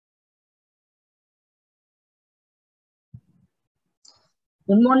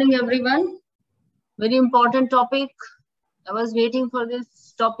Good morning, everyone. Very important topic. I was waiting for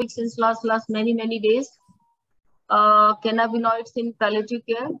this topic since last many days. Cannabinoids in palliative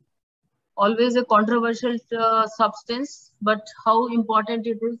care. Always a controversial substance, but how important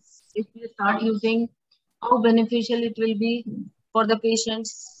it is if we start using, how beneficial it will be for the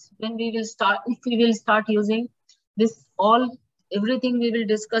patients when we will start, if we will start using this all, everything we will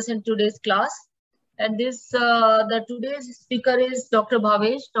discuss in today's class. And the today's speaker is Dr.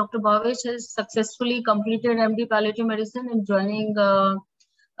 Bhawesh. Dr. Bhawesh has successfully completed MD Palliative Medicine and joined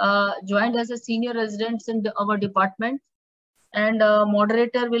as a senior resident in our department. And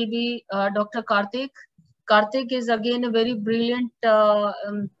moderator will be Dr. Karthik. Karthik is again a very brilliant, I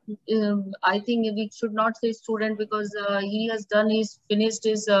think we should not say student because he has finished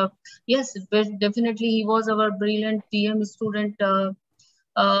his, yes, definitely he was our brilliant DM student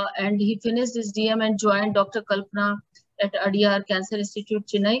and he finished his DM and joined Dr. Kalpana at Adyar Cancer Institute,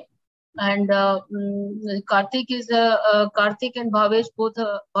 Chennai. And Karthik Karthik and Bhavesh both.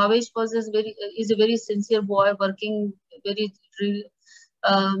 Bhavesh is a very sincere boy, working very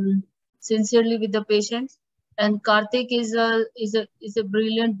sincerely with the patients. And Karthik is a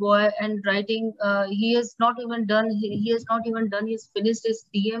brilliant boy and writing. He has not even done. He has not even done. He's finished his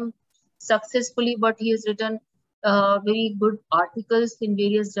DM successfully, but he has written very good articles in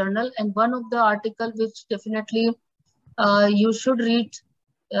various journal. And one of the article which definitely you should read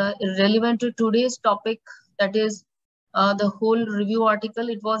relevant to today's topic, that is the whole review article.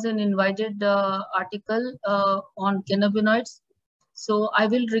 It was an invited article on cannabinoids. So I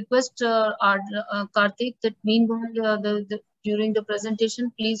will request Karthik that meanwhile during the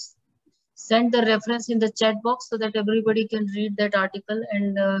presentation, please send the reference in the chat box so that everybody can read that article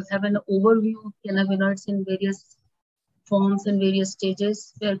and have an overview of cannabinoids in various forms and various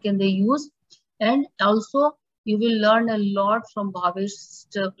stages, where can they use. And also you will learn a lot from Bhavesh's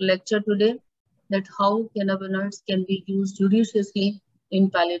lecture today, that how cannabinoids can be used judiciously in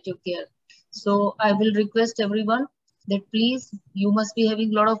palliative care. So I will request everyone that please, you must be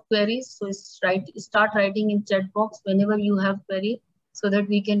having a lot of queries. So start writing in chat box whenever you have query, so that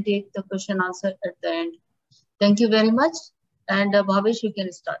we can take the question answer at the end. Thank you very much. And Bhavesh, you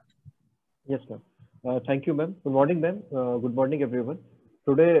can start. Yes, ma'am. Thank you, ma'am. Good morning, ma'am. Good morning, everyone.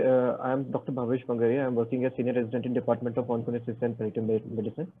 Today, I am Dr. Bhawesh Pangaria. I am working as Senior Resident in Department of Oncology and Palliative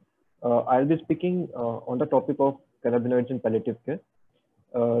Medicine. I'll be speaking on the topic of cannabinoids in palliative care.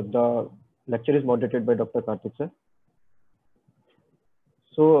 The lecture is moderated by Dr. Karthik, sir.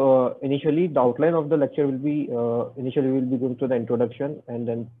 So initially, the outline of the lecture will be, initially we'll be going through the introduction and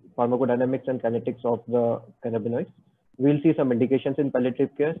then pharmacodynamics and kinetics of the cannabinoids. We'll see some indications in palliative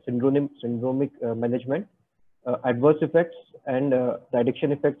care, syndromic management, adverse effects and the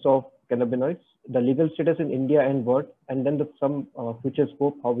addiction effects of cannabinoids, the legal status in India and world, and then some future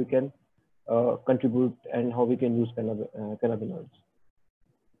scope, how we can contribute and how we can use cannabinoids.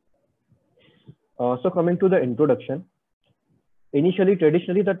 So coming to the introduction,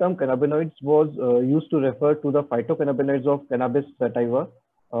 traditionally, the term cannabinoids was used to refer to the phytocannabinoids of cannabis sativa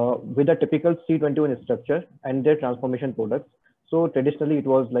with a typical C21 structure and their transformation products. So traditionally, it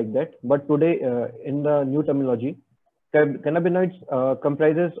was like that. But today, in the new terminology, cannabinoids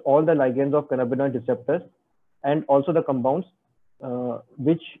comprises all the ligands of cannabinoid receptors and also the compounds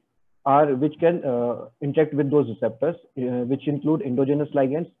which can interact with those receptors, which include endogenous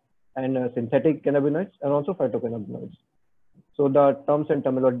ligands and synthetic cannabinoids and also phytocannabinoids. So the terms and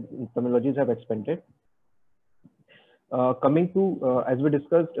terminologies have expanded. Coming to, as we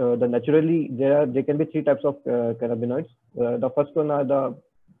discussed, there can be three types of cannabinoids. The first one are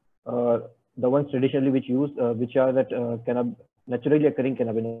the ones traditionally which are that naturally occurring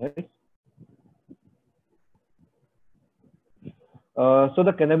cannabinoids. So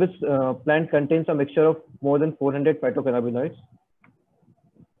the cannabis plant contains a mixture of more than 400 phytocannabinoids.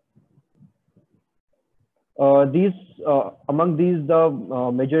 Among these, the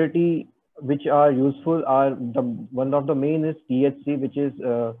majority which are useful are one of the main is THC, which is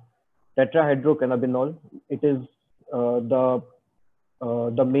tetrahydrocannabinol. It is the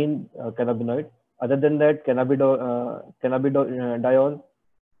main cannabinoid. Other than that, cannabidiol,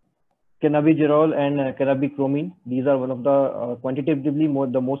 cannabigerol, and cannabichromine. These are one of the quantitatively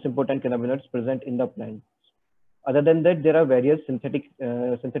the most important cannabinoids present in the plant. Other than that, there are various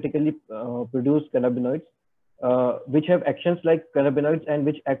synthetically produced cannabinoids, which have actions like cannabinoids and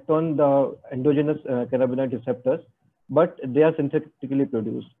which act on the endogenous cannabinoid receptors, but they are synthetically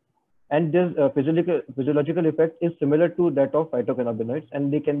produced. And this physiological effect is similar to that of phytocannabinoids,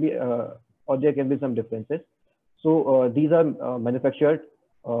 and they can be, or there can be some differences. So these are manufactured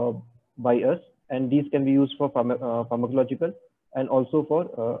by us, and these can be used for pharmacological and also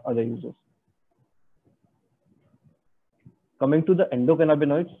for other users. Coming to the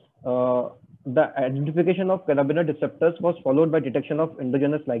endocannabinoids, the identification of cannabinoid receptors was followed by detection of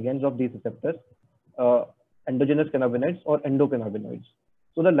endogenous ligands of these receptors, uh, endogenous cannabinoids or endocannabinoids.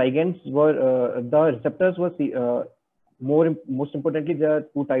 So the ligands were, the receptors were, most importantly, there are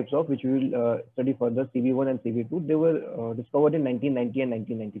two types of which we will study further, CV1 and CV2. They were discovered in 1990 and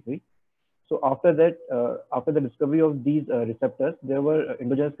 1993. So after that, after the discovery of these receptors, there were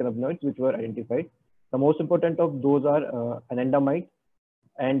endogenous cannabinoids which were identified. The most important of those are anandamide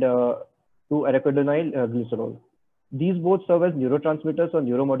and 2-arachidonyl glycerol. These both serve as neurotransmitters or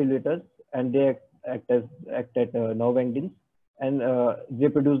neuromodulators, and they act at nerve endings, and they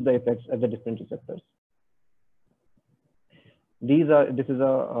produce the effects at the different receptors. This is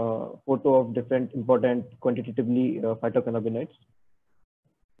a photo of different important quantitatively phytocannabinoids.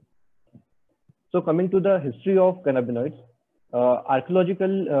 So coming to the history of cannabinoids,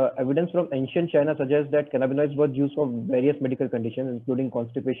 archaeological evidence from ancient China suggests that cannabinoids were used for various medical conditions, including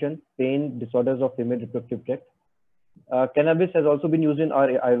constipation, pain, disorders of female reproductive tract. Cannabis has also been used in our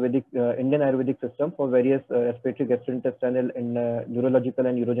Indian Ayurvedic system for various respiratory, gastrointestinal, and neurological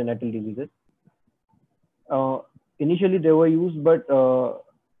and urogenital diseases. Initially, they were used, but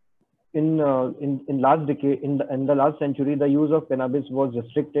in last decade, in the last century, the use of cannabis was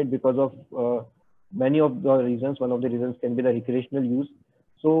restricted because of many of the reasons. One of the reasons can be the recreational use.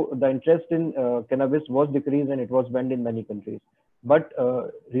 So the interest in cannabis was decreased and it was banned in many countries. But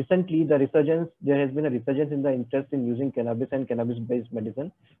recently, there has been a resurgence in the interest in using cannabis and cannabis-based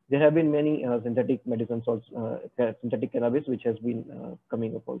medicine. There have been many synthetic medicines, also, synthetic cannabis, which has been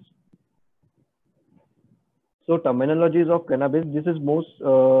coming up also. So terminologies of cannabis, this is most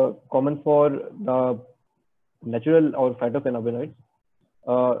common for the natural or phytocannabinoids.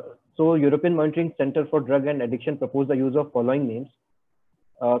 So European Monitoring Center for Drug and Addiction proposed the use of following names.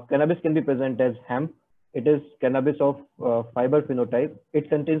 Cannabis can be present as hemp. It is cannabis of fiber phenotype. It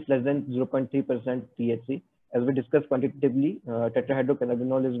contains less than 0.3% THC. As we discussed quantitatively,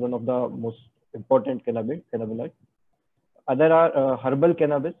 tetrahydrocannabinol is one of the most important cannabinoids. Other are herbal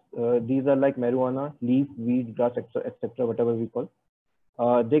cannabis. These are like marijuana, leaf, weed, grass, etc., whatever we call.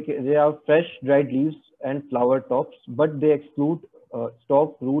 They have fresh dried leaves and flower tops, but they exclude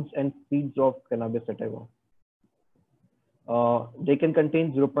stalk, roots, and seeds of cannabis sativa. They can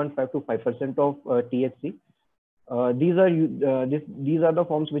contain 0.5 to 5% of THC. These are the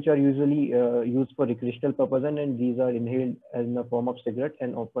forms which are usually used for recreational purpose, and these are inhaled in the form of cigarette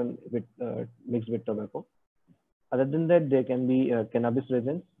and often mixed with tobacco. Other than that, there can be cannabis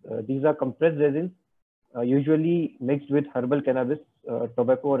resins. These are compressed resins, usually mixed with herbal cannabis,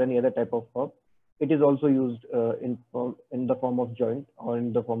 tobacco, or any other type of herb. It is also used in the form of joint or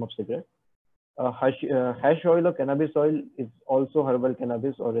in the form of cigarette. Hash oil or cannabis oil is also herbal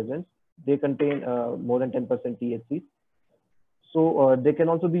cannabis or resins. They contain more than 10% THC. So they can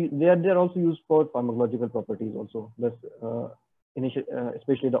also be, they are also used for pharmacological properties also,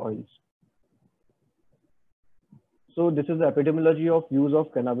 especially the oils. So this is the epidemiology of use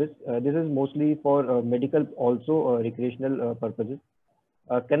of cannabis. This is mostly for medical, also recreational purposes.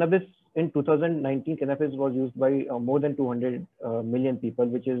 Cannabis in 2019, cannabis was used by more than 200 million people,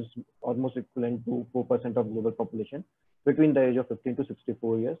 which is almost equivalent to 4% of global population between the age of 15 to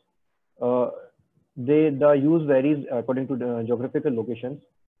 64 years. The use varies according to the geographical locations.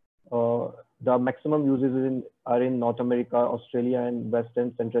 The maximum uses are in North America, Australia, and West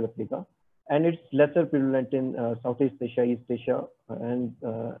and Central Africa. And it's lesser prevalent in Southeast Asia, East Asia, and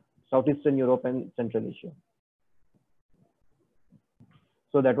Southeastern Europe and Central Asia.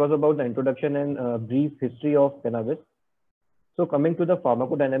 So that was about the introduction and brief history of cannabis. So coming to the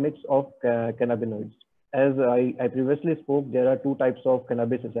pharmacodynamics of cannabinoids. As I previously spoke, there are two types of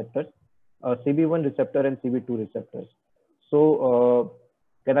cannabis receptors, CB1 receptor and CB2 receptors. So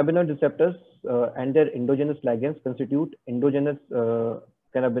cannabinoid receptors and their endogenous ligands constitute endogenous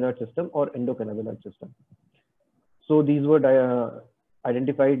cannabinoid system or endocannabinoid system. So these were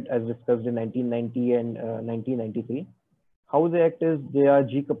identified as discussed in 1990 and 1993. How they act is they are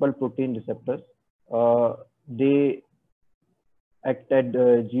G-coupled protein receptors. They act at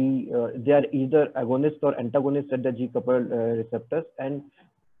they are either agonist or antagonist at the G-coupled receptors. And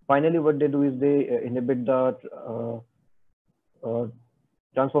finally, what they do is they inhibit the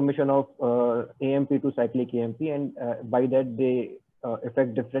transformation of AMP to cyclic AMP, and by that they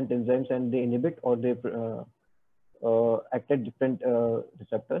affect different enzymes and they inhibit or they act at different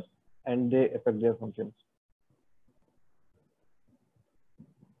receptors and they affect their functions.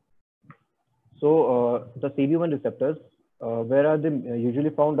 So the CB1 receptors, where are they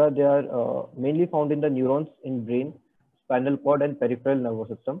usually found? They are mainly found in the neurons in brain, spinal cord, and peripheral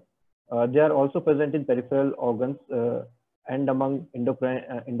nervous system. They are also present in peripheral organs and among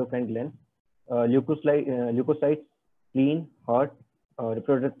endocrine glands, leukocytes, spleen, heart,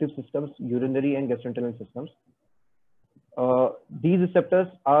 reproductive systems, urinary and gastrointestinal systems. These receptors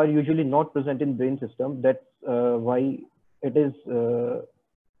are usually not present in brain system. That's why it is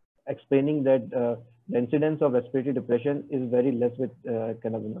explaining that the incidence of respiratory depression is very less with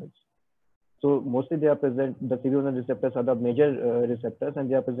cannabinoids. So mostly they are present, the CB1 receptors are the major receptors, and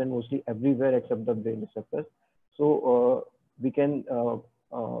they are present mostly everywhere except the brain receptors. So we can,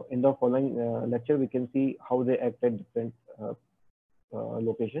 in the following lecture, we can see how they act at different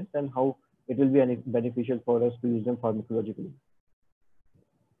locations and how it will be beneficial for us to use them pharmacologically.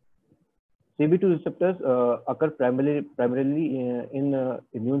 CB2 receptors occur primarily in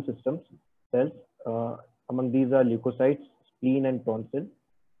immune systems cells. Among these are leukocytes, spleen, and tonsil.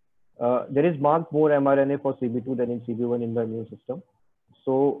 There is marked more mRNA for CB2 than in CB1 in the immune system.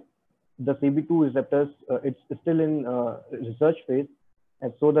 So the CB2 receptors, it's still in research phase.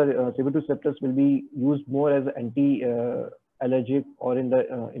 And so the CB2 receptors will be used more as anti-allergic or in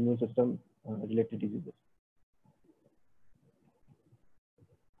the immune system related diseases.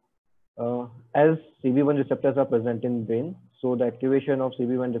 As CB1 receptors are present in brain, so the activation of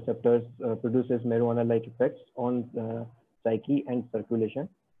CB1 receptors produces marijuana-like effects on psyche and circulation,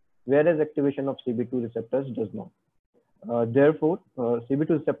 whereas activation of CB2 receptors does not. Therefore, CB2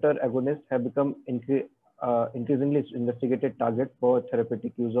 receptor agonists have become increasingly investigated target for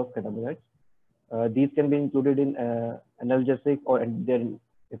therapeutic use of cannabinoids. These can be included in analgesic or their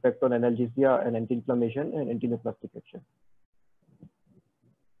effect on analgesia and anti-inflammation and anti-neoplastic action.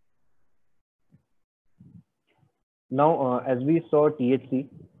 Now, as we saw THC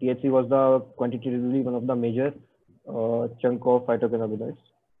was the quantitatively one of the major chunk of phytocannabinoids.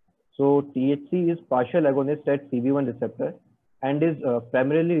 So THC is partial agonist at CB1 receptor and is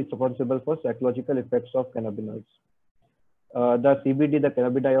primarily responsible for psychological effects of cannabinoids. The CBD, the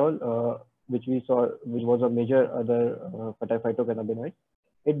cannabidiol, which we saw, which was a major other phytocannabinoid,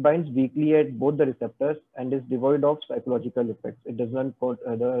 it binds weakly at both the receptors and is devoid of psychological effects. It does not cause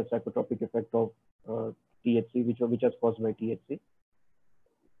the psychotropic effect of THC, which is caused by THC.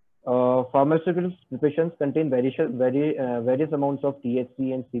 Pharmaceutical preparations contain various amounts of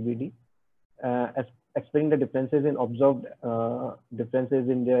THC and CBD, explaining the differences in observed differences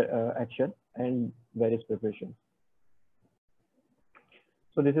in their action and various preparations.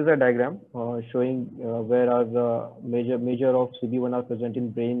 So this is a diagram showing where are the major of CB1 are present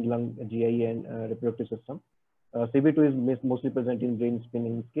in brain, lung, GI, and reproductive system. CB2 is mostly present in brain,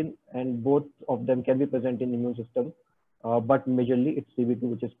 skin, and both of them can be present in immune system, but majorly it's CB2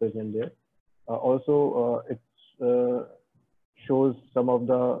 which is present there. Also, it shows some of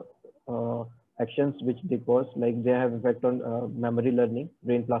the actions which they cause, like they have effect on memory learning,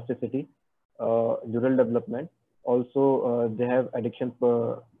 brain plasticity, neural development. Also, they have addiction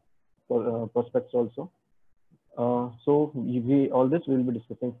prospects also. So all this we will be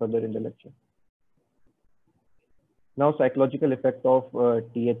discussing further in the lecture. Now, psychological effect of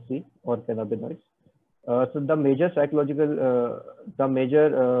THC or cannabinoids. So the major psychological,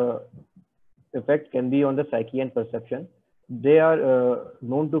 effect can be on the psyche and perception. They are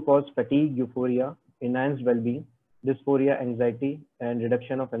known to cause fatigue, euphoria, enhanced well-being, dysphoria, anxiety, and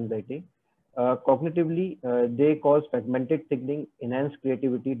reduction of anxiety. Cognitively, they cause fragmented thinking, enhanced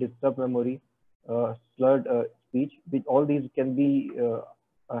creativity, disturbed memory, slurred speech. With all these can be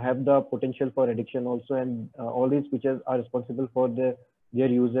have the potential for addiction also, and all these features are responsible for their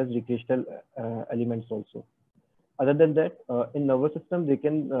use as recreational elements also. Other than that, in nervous system, they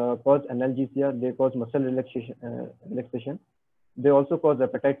can cause analgesia, they cause muscle relaxation. They also cause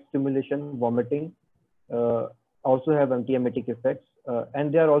appetite stimulation, vomiting, also have antiemetic effects,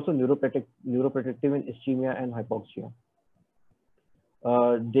 and they are also neuroprotective in ischemia and hypoxia.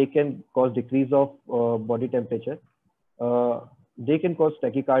 They can cause decrease of body temperature. They can cause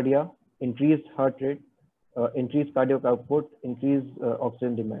tachycardia, increased heart rate, increased cardiac output, increased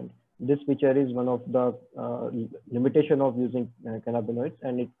oxygen demand. This feature is one of the limitation of using cannabinoids,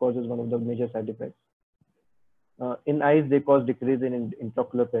 and it causes one of the major side effects. In eyes, they cause decrease in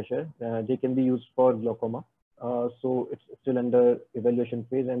intraocular pressure. They can be used for glaucoma. So it's still under evaluation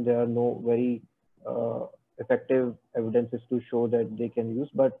phase, and there are no very effective evidences to show that they can use,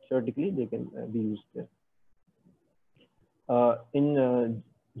 but theoretically they can be used there. In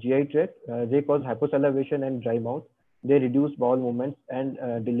GI tract, they cause hyposalivation and dry mouth. They reduce bowel movements and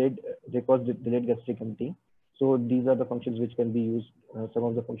they cause delayed gastric emptying. So these are the functions which can be used, some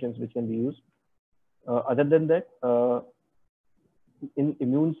of the functions which can be used. Other than that, in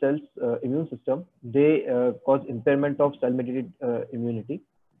immune cells, immune system, they cause impairment of cell-mediated immunity.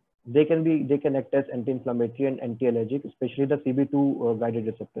 They can act as anti-inflammatory and anti-allergic, especially the CB2 guided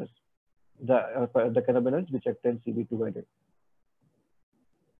receptors, the cannabinoids which act as CB2 guided.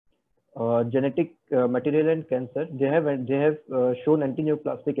 Genetic material and cancer, they have shown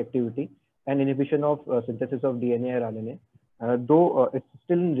anti-neoplastic activity and inhibition of synthesis of DNA or RNA. Though it's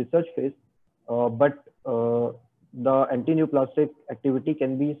still in research phase, but the anti-neoplastic activity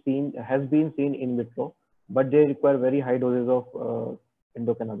has been seen in vitro, but they require very high doses of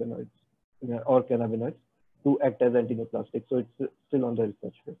endocannabinoids or cannabinoids to act as anti-neoplastic. So it's still on the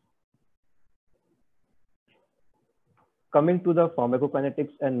research phase. Coming to the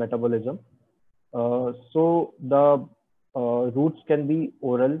pharmacokinetics and metabolism. So the routes can be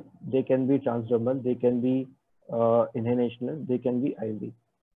oral, they can be transdermal, they can be inhalational, they can be IV.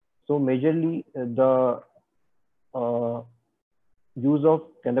 So majorly the use of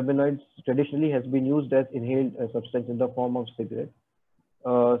cannabinoids traditionally has been used as inhaled substance in the form of cigarette.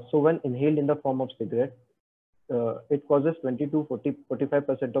 So when inhaled in the form of cigarette, it causes 20 to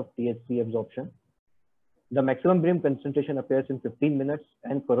 45% of THC absorption. The maximum brain concentration appears in 15 minutes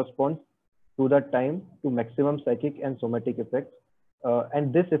and corresponds to the time to maximum psychic and somatic effects.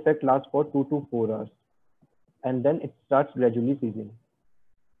 And this effect lasts for 2 to 4 hours. And then it starts gradually ceasing.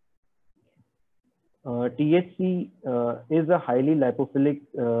 THC is a highly lipophilic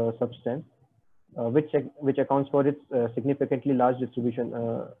substance, which accounts for its significantly large distribution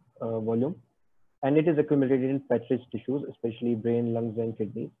volume. And it is accumulated in fat-rich tissues, especially brain, lungs, and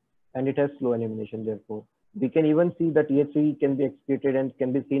kidneys. And it has slow elimination, therefore. We can even see that THC can be excreted and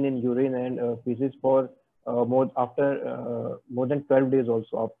can be seen in urine and feces for more than 12 days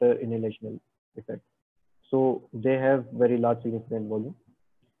also after inhalational effect. So they have very large significant volume.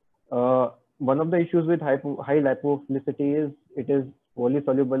 One of the issues with high lipophilicity is it is poorly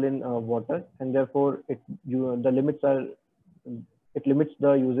soluble in water, and therefore it limits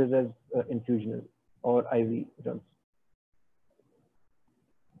the uses as infusional or IV drugs.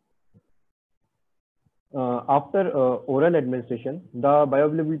 After oral administration, the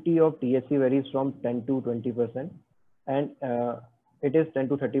bioavailability of THC varies from 10 to 20%, and it is 10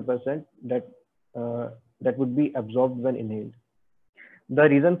 to 30% that would be absorbed when inhaled. The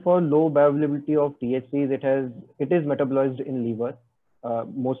reason for low bioavailability of THC is it is metabolized in liver,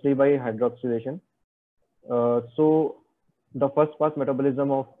 mostly by hydroxylation. So the first pass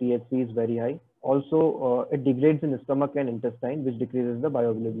metabolism of THC is very high. Also, it degrades in stomach and intestine, which decreases the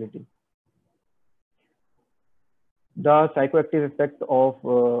bioavailability. The psychoactive effect of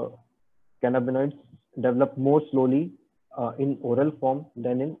cannabinoids develop more slowly in oral form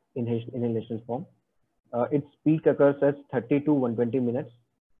than in inhalation form. Its peak occurs as 30 to 120 minutes,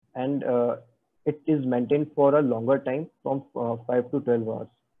 and it is maintained for a longer time from 5 to 12 hours.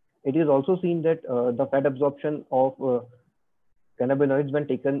 It is also seen that the fat absorption of cannabinoids when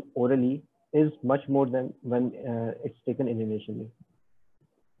taken orally is much more than when it's taken inhalationally.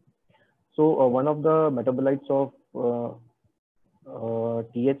 So one of the metabolites of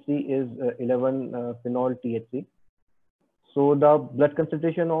THC is 11-phenol THC. So the blood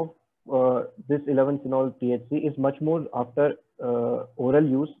concentration of this 11-phenol THC is much more after oral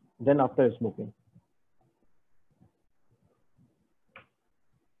use than after smoking.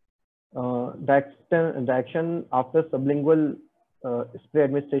 The action after sublingual spray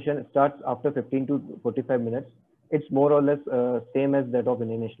administration starts after 15 to 45 minutes. It's more or less same as that of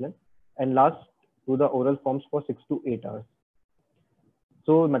inhalation, and lasts to the oral forms for 6 to 8 hours.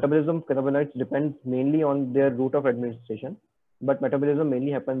 So metabolism of cannabinoids depends mainly on their route of administration, but metabolism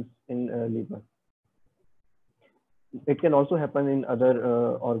mainly happens in liver. It can also happen in other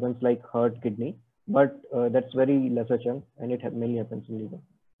organs like heart, kidney, but that's very lesser chunk, and it mainly happens in liver.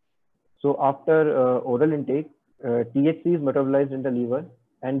 So after oral intake, THC is metabolized in the liver,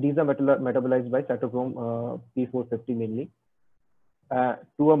 and these are metabolized by cytochrome P450 mainly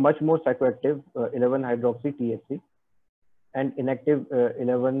to a much more psychoactive 11-hydroxy THC and inactive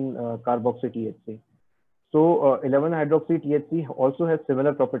 11-carboxy THC. So 11-hydroxy THC also has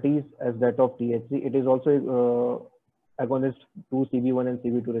similar properties as that of THC. It is also agonist to CB1 and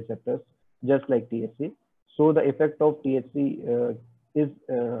CB2 receptors, just like THC. So the effect of THC is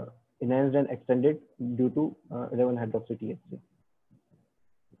enhanced and extended due to 11-hydroxy THC.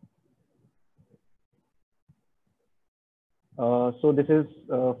 So this is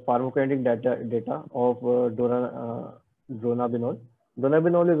pharmacokinetic data of dronabinol.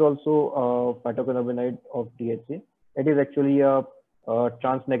 Dronabinol is also a phytocannabinoid of THC. It is actually a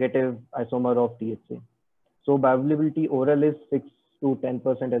trans-negative isomer of THC. So bioavailability oral is 6 to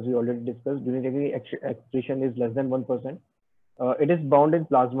 10%, as we already discussed. During excretion is less than 1%. It is bound in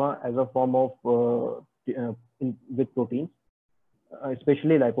plasma as a form of with proteins,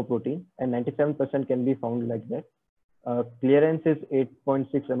 especially lipoprotein, and 97% can be found like that. Clearance is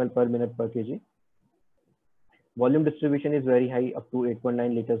 8.6 ml per minute per kg. Volume distribution is very high, up to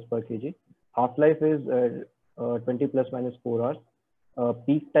 8.9 liters per kg. Half-life is 20 plus minus 4 hours.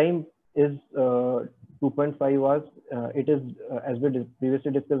 Peak time is 2.5 hours. It is, as we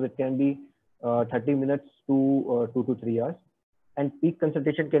previously discussed, it can be 30 minutes to 2 to 3 hours. And peak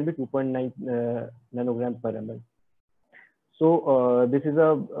concentration can be 2.9 nanogram per ml. So this is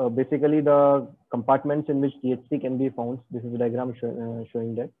basically the compartments in which THC can be found. This is a diagram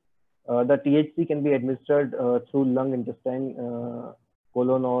showing that. The THC can be administered through lung, intestine,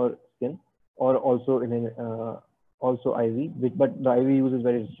 colon, or skin, or also in also IV, but the IV use is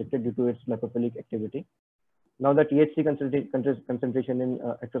very restricted due to its lipophilic activity. Now the THC concentration in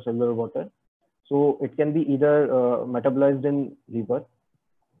extracellular water. So it can be either metabolized in liver.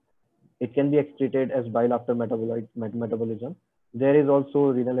 It can be excreted as bile after metabolism. There is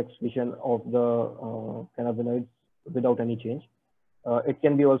also renal excretion of the cannabinoids without any change. It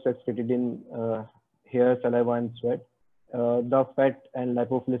can be also excreted in hair, saliva, and sweat. The fat and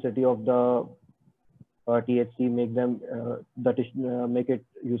lipophilicity of the THC make them make it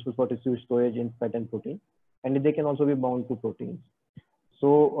useful for tissue storage in fat and protein, and they can also be bound to proteins.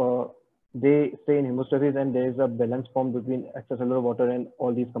 So they stay in hemostasis, and there is a balance formed between extracellular water and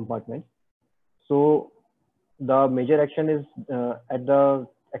all these compartments. So the major action is at the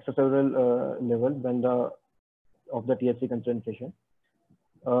extracellular level when the THC concentration.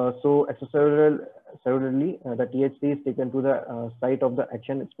 So extracellularly, the THC is taken to the site of the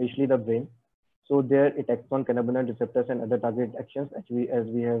action, especially the brain. So there it acts on cannabinoid receptors and other target actions, actually, as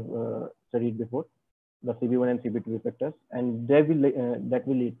we have studied before, the CB1 and CB2 receptors, and that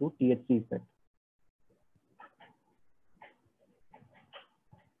will lead to THC effect.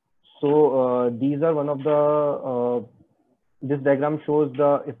 So these are one of the, this diagram shows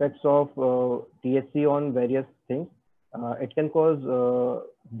the effects of THC on various things. It can cause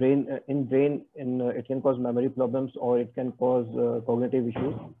it can cause memory problems, or it can cause cognitive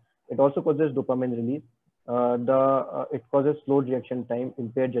issues. It also causes dopamine release. It causes slowed reaction time,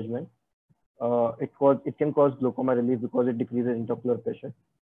 impaired judgment. It can cause glaucoma relief because it decreases intraocular pressure.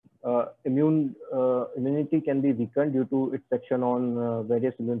 Immunity can be weakened due to its action on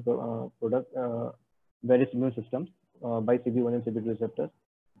various immune various immune systems by CB1 and CB2 receptors.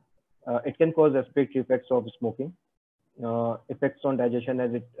 It can cause respiratory effects of smoking. Effects on digestion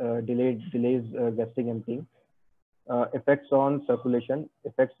as it delays gastric emptying. Effects on circulation,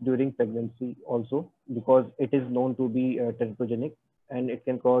 effects during pregnancy also, because it is known to be teratogenic, and it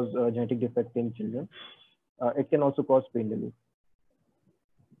can cause genetic defect in children. It can also cause pain relief.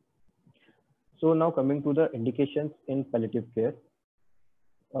 So now coming to the indications in palliative care.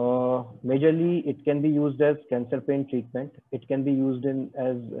 Majorly, it can be used as cancer pain treatment. It can be used in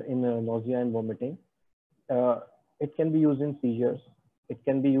nausea and vomiting. It can be used in seizures. It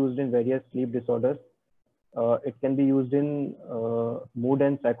can be used in various sleep disorders. It can be used in mood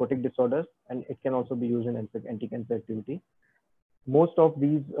and psychotic disorders, and it can also be used in anti-cancer activity. Most of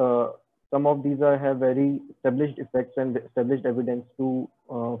these, some of these have very established effects and established evidence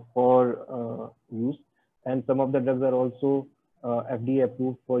for use, and some of the drugs are also FDA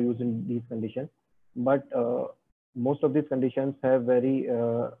approved for use in these conditions. But most of these conditions have very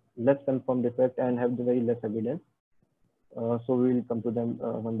less confirmed effect and have very less evidence. So we will come to them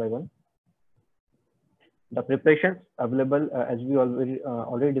one by one. The preparations available, as we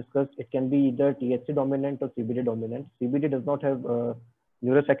already discussed, it can be either THC dominant or CBD dominant. CBD does not have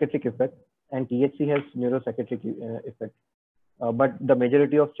neuropsychiatric effect, and THC has neuropsychiatric effect. But the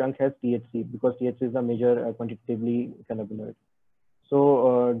majority of chunk has THC, because THC is the major quantitatively cannabinoid.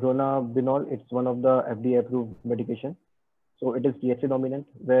 So dronabinol, it's one of the FDA approved medication. So it is THC dominant,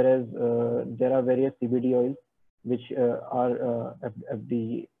 whereas there are various CBD oils which are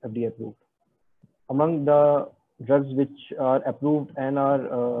FDA approved. Among the drugs which are approved and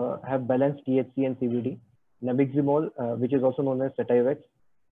have balanced THC and CBD, nabiximol, which is also known as Sativex,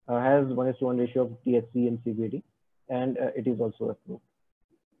 has 1:1 ratio of THC and CBD, and it is also approved.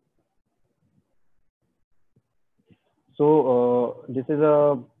 So this is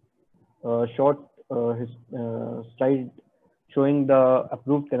a short slide showing the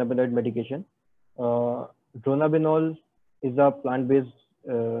approved cannabinoid medication. Dronabinol is a plant-based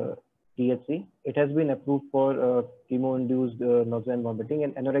THC. It has been approved for chemo-induced nausea and vomiting,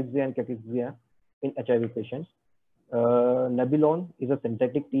 and anorexia and cachexia in HIV patients. Nabilon is a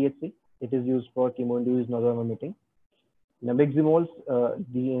synthetic THC. It is used for chemo-induced nausea and vomiting. Nabiximols,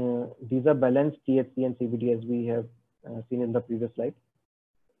 these are balanced THC and CBD, as we have seen in the previous slide.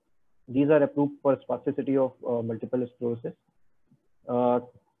 These are approved for spasticity of multiple sclerosis.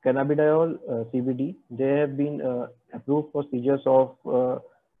 Cannabidiol, CBD, they have been approved for seizures of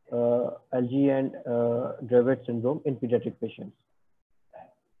Algie and Dravet syndrome in pediatric patients.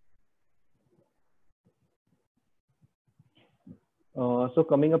 So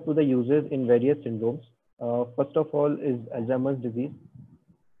coming up to the uses in various syndromes, first of all is Alzheimer's disease.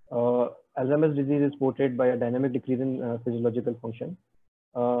 Alzheimer's disease is portrayed by a dynamic decrease in physiological function.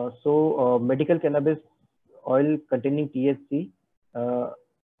 Medical cannabis oil containing THC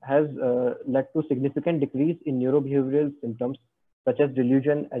has led to significant decrease in neurobehavioral symptoms such as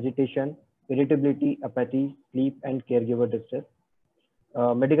delusion, agitation, irritability, apathy, sleep, and caregiver distress.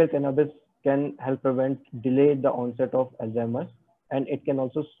 Medical cannabis can help prevent, delay the onset of Alzheimer's, and it can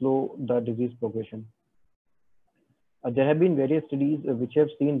also slow the disease progression. There have been various studies which have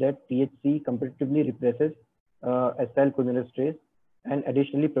seen that THC competitively represses acetylcholinesterase and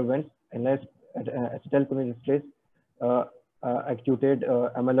additionally prevents acetylcholinesterase activated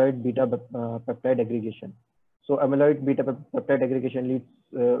amyloid beta peptide aggregation. So amyloid beta peptide aggregation leads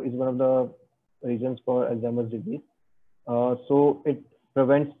is one of the reasons for Alzheimer's disease. So it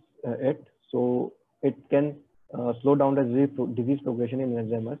prevents it. So it can slow down the disease progression in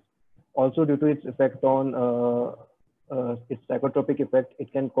Alzheimer's. Also, due to its effect on its psychotropic effect,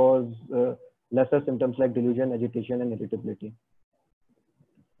 it can cause lesser symptoms like delusion, agitation, and irritability.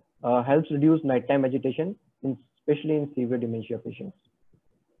 Helps reduce nighttime agitation, especially in severe dementia patients.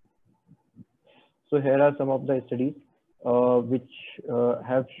 So here are some of the studies which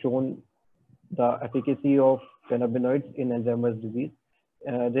have shown the efficacy of cannabinoids in Alzheimer's disease.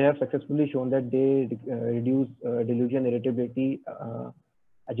 They have successfully shown that they reduce delusion, irritability,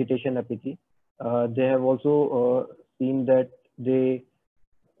 agitation, apathy. They have also seen that they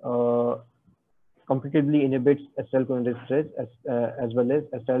competitively inhibits acetylcholinesterase as well as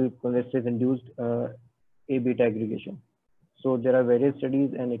acetylcholinesterase induced A beta aggregation. So there are various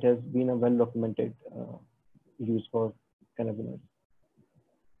studies, and it has been a well documented use for cannabinoids.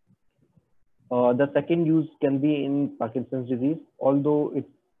 The second use can be in Parkinson's disease, although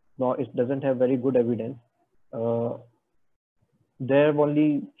it doesn't have very good evidence. There are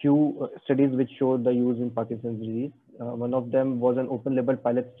only few studies which show the use in Parkinson's disease. One of them was an open label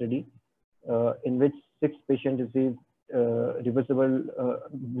pilot study in which 6 patients received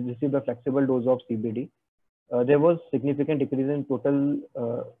received a flexible dose of CBD. There was significant decrease in total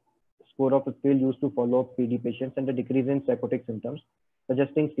score of a scale used to follow up PD patients and a decrease in psychotic symptoms,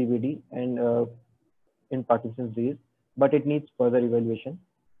 suggesting CBD and in Parkinson's disease, but it needs further evaluation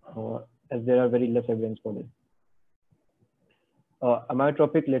as there are very less evidence for this.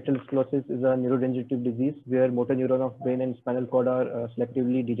 Amyotrophic lateral sclerosis is a neurodegenerative disease where motor neuron of brain and spinal cord are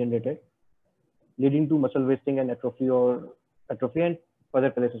selectively degenerated, leading to muscle wasting and atrophy and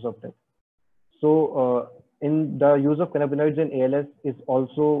further paralysis of death. So in the use of cannabinoids in ALS is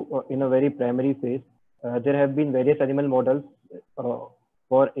also in a very primary phase. There have been various animal models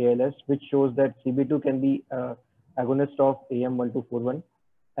for ALS which shows that CB2 can be agonist of AM1241,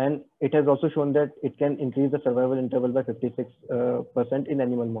 and it has also shown that it can increase the survival interval by 56% in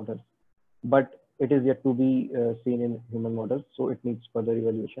animal models, but it is yet to be seen in human models, so it needs further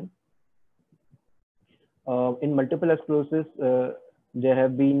evaluation. In multiple sclerosis, there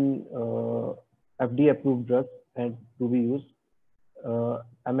have been FDA approved drugs and to be used.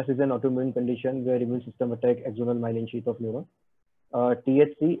 MS is an autoimmune condition where immune system attack axonal myelin sheath of neuron.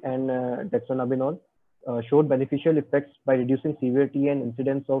 THC and dexonabinol showed beneficial effects by reducing severity and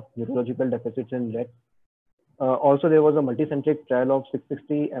incidence of neurological deficits in rats. Also, there was a multicentric trial of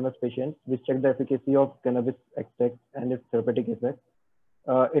 660 MS patients which checked the efficacy of cannabis extract and its therapeutic effect.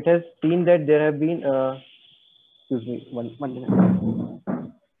 It has seen that there have been, excuse me, one minute.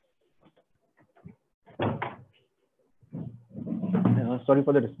 Sorry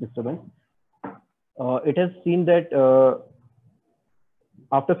for the disturbance. It has seen that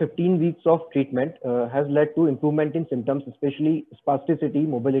after 15 weeks of treatment has led to improvement in symptoms, especially spasticity,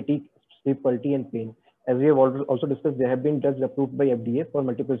 mobility, sleep quality, and pain. As we have also discussed, there have been drugs approved by FDA for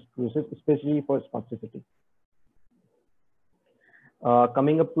multiple sclerosis, especially for spasticity.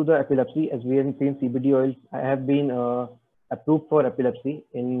 Coming up to the epilepsy, as we have seen, CBD oils have been approved for epilepsy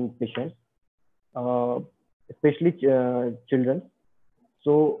in patients, especially children.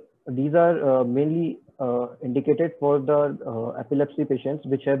 So these are mainly indicated for the epilepsy patients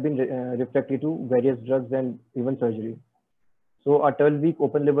which have been refractory to various drugs and even surgery. So a 12-week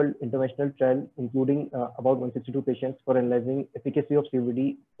open label interventional trial, including about 162 patients for analyzing efficacy of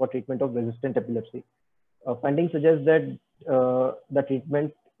CBD for treatment of resistant epilepsy. Findings suggest that the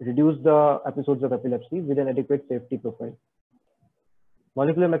treatment reduce the episodes of epilepsy with an adequate safety profile.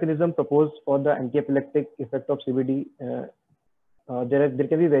 Molecular mechanism proposed for the anti-epileptic effect of CBD. There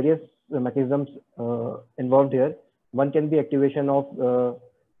can be various mechanisms involved here. One can be activation of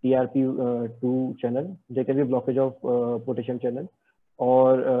TRP2 channel. There can be blockage of potassium channel,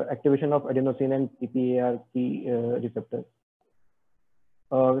 or activation of adenosine and PPARP receptors.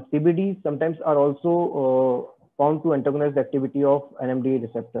 CBD sometimes are also found to antagonize the activity of NMDA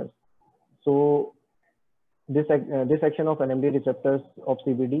receptors. So this action of NMDA receptors of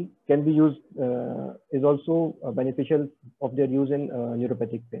CBD can be used, is also beneficial of their use in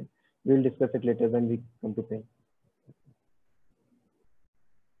neuropathic pain. We will discuss it later when we come to pain.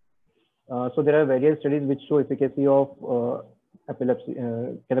 So there are various studies which show efficacy of epilepsy,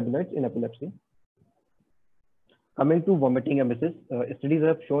 cannabinoids in epilepsy. Coming to vomiting emesis, studies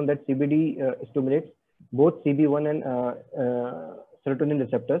have shown that CBD stimulates both CB1 and serotonin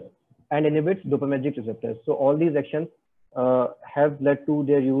receptors and inhibits dopaminergic receptors. So all these actions have led to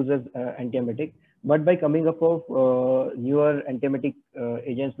their use as antiemetic. But by coming up of newer antiemetic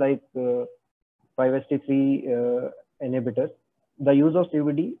agents like 5-HT3 inhibitors, the use of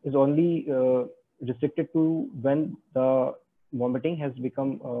CBD is only restricted to when the vomiting has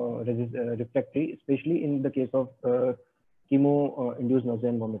become refractory, especially in the case of chemo-induced nausea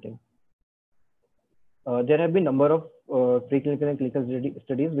and vomiting. There have been a number of preclinical and clinical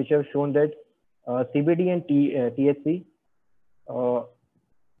studies which have shown that CBD and THC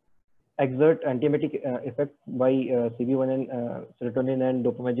exert antiemetic effects by CB1 and serotonin and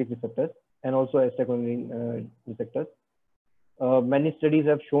dopaminergic receptors, and also acetylcholine receptors. Many studies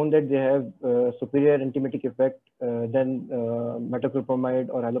have shown that they have superior antiemetic effect than metoclopramide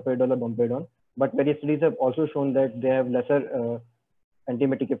or haloperidol or domperidone. But various studies have also shown that they have lesser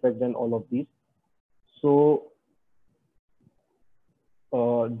antiemetic effect than all of these. So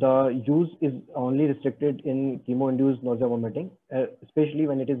the use is only restricted in chemo-induced nausea vomiting, especially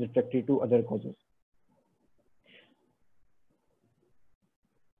when it is refractory to other causes.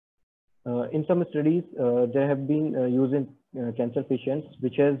 In some studies, there have been use in cancer patients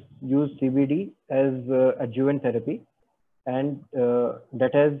which has used CBD as adjuvant therapy, and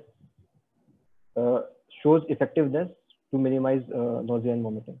that has shows effectiveness to minimize nausea and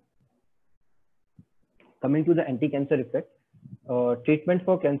vomiting. Coming to the anti-cancer effect, treatment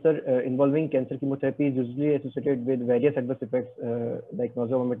for cancer involving cancer chemotherapy is usually associated with various adverse effects like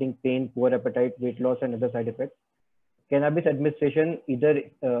nausea, vomiting, pain, poor appetite, weight loss, and other side effects. Cannabis administration either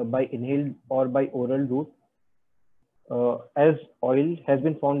by inhaled or by oral route as oil has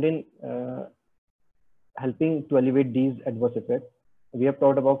been found in helping to alleviate these adverse effects. We have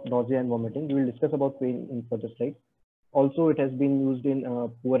talked about nausea and vomiting. We will discuss about pain in further slides. Also, it has been used in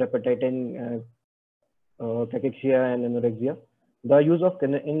poor appetite and cachexia and anorexia. The use of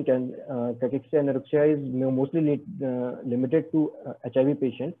cachexia and anorexia is mostly limited to HIV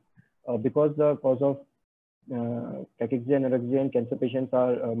patients because the cause of cachexia and anorexia in cancer patients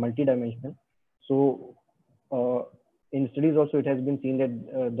are multidimensional. So in studies also it has been seen that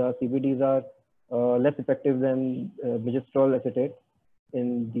the CBDs are less effective than begestrol acetate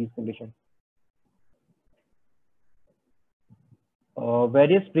in these conditions.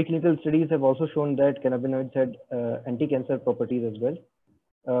 Various preclinical studies have also shown that cannabinoids had anti-cancer properties as well.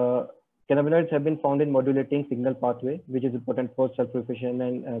 Cannabinoids have been found in modulating signal pathway, which is important for cell proliferation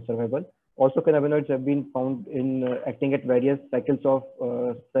and survival. Also, cannabinoids have been found in acting at various cycles of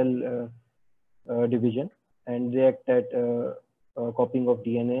cell division, and they act at copying of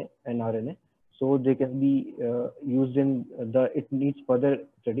DNA and RNA. So they can be used in it needs further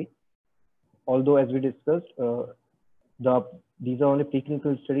study. Although, as we discussed, these are only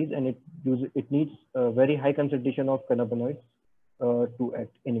preclinical studies, and it needs a very high concentration of cannabinoids to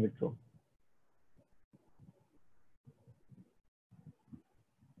act in vitro.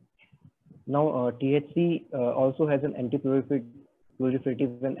 Now, THC also has an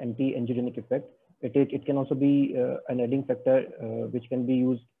anti-proliferative and anti-angiogenic effect. It can also be an adding factor which can be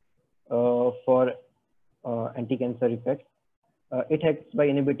used for anti-cancer effects. It acts by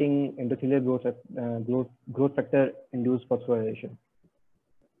inhibiting endothelial growth factor-induced phosphorylation.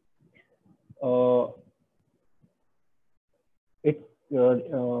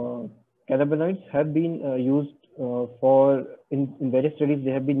 Cannabinoids have been used in various studies.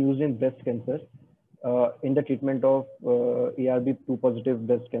 They have been used in breast cancer in the treatment of ARB2 positive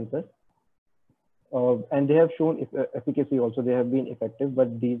breast cancer. And they have shown efficacy also. They have been effective,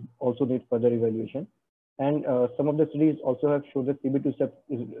 but these also need further evaluation. And some of the studies also have shown that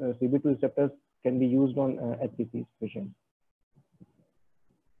CB2 receptors can be used on HCC patients.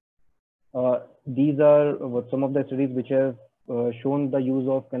 These are some of the studies which have shown the use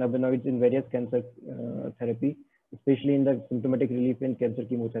of cannabinoids in various cancer therapy, especially in the symptomatic relief in cancer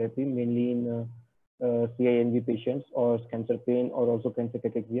chemotherapy, mainly in CINV patients or cancer pain or also cancer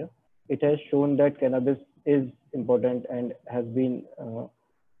cachexia. It has shown that cannabis is important and has been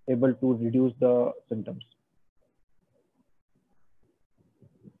able to reduce the symptoms.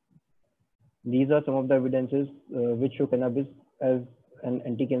 These are some of the evidences which show cannabis as an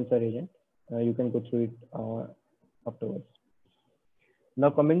anti-cancer agent. You can go through it afterwards. Now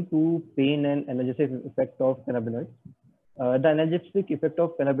coming to pain and analgesic effect of cannabinoids. The analgesic effect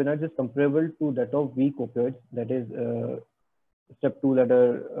of cannabinoids is comparable to that of weak opioids, that is step 2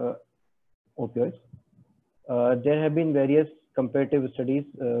 ladder opioids. There have been various comparative studies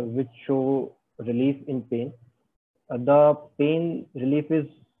which show relief in pain. The pain relief is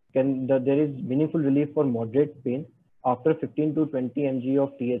there is meaningful relief for moderate pain after 15 to 20 mg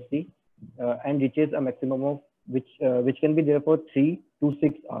of THC and reaches a maximum of which can be there for 3 to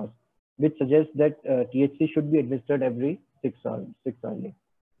 6 hours, which suggests that THC should be administered every 6 hours.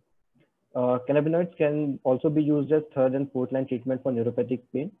 Cannabinoids can also be used as third and fourth line treatment for neuropathic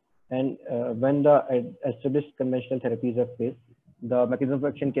pain. And when the established conventional therapies are failed, the mechanism of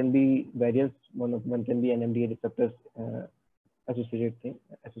action can be various. One can be NMDA receptors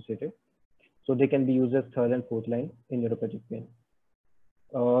associated. So they can be used as third and fourth line in neuropathic pain.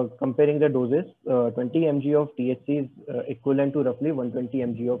 Comparing the doses, 20 mg of THC is equivalent to roughly 120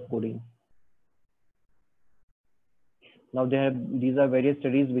 mg of codeine. Now these are various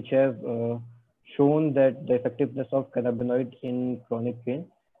studies which have shown that the effectiveness of cannabinoid in chronic pain.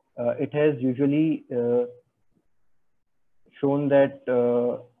 It has usually shown that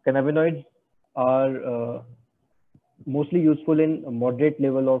cannabinoids are mostly useful in a moderate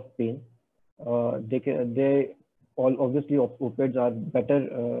level of pain. Obviously opioids are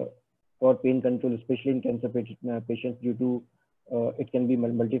better for pain control, especially in cancer patients due to it can be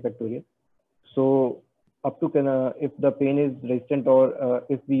multifactorial. So up to if the pain is resistant or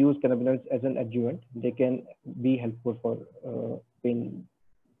if we use cannabinoids as an adjuvant, they can be helpful for pain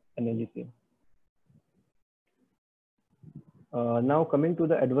analgesia. Now coming to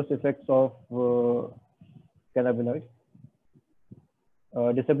the adverse effects of cannabinoids,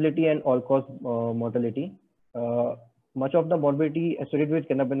 disability and all-cause mortality. Much of the morbidity associated with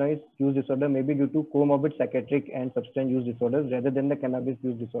cannabinoids use disorder may be due to comorbid psychiatric and substance use disorders rather than the cannabis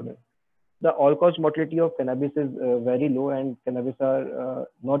use disorder. The all-cause mortality of cannabis is very low, and cannabis are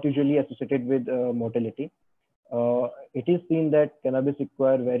not usually associated with mortality. It is seen that cannabis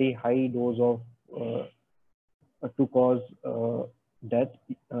require very high dose of to cause death.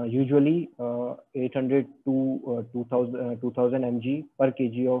 Usually 800 to 2000 mg per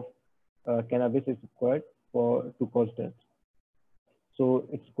kg of cannabis is required to cause death. So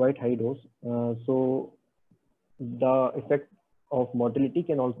it's quite high dose. So the effect of mortality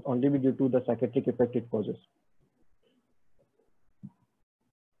can only be due to the psychiatric effect it causes.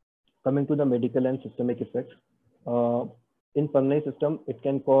 Coming to the medical and systemic effects. In pulmonary system, it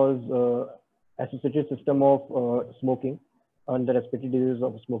can cause associated system of smoking and the respiratory diseases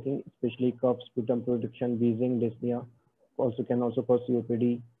of smoking, especially cough, sputum production, wheezing, dyspnea. Can also cause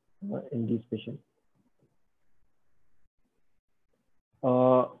COPD in these patients.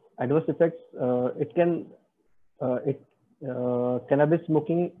 Adverse effects. Cannabis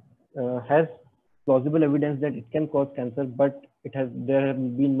smoking has plausible evidence that it can cause cancer, but there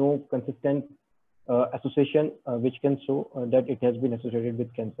have been no consistent association which can show that it has been associated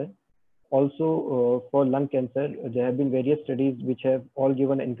with cancer. Also, for lung cancer, there have been various studies which have all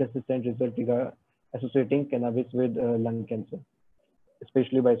given inconsistent result associating cannabis with lung cancer,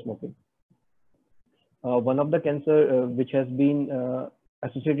 especially by smoking. One of the cancer which has been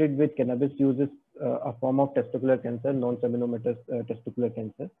associated with cannabis use is a form of testicular cancer, non-seminomatous testicular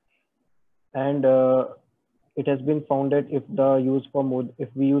cancer, and it has been found that if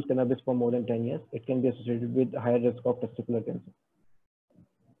we use cannabis for more than 10 years, it can be associated with higher risk of testicular cancer.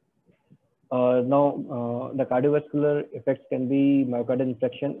 Now, the cardiovascular effects can be myocardial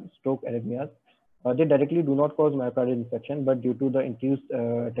infarction, stroke, arrhythmias. They directly do not cause myocardial infarction, but due to the increased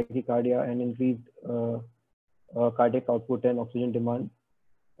tachycardia and increased cardiac output and oxygen demand,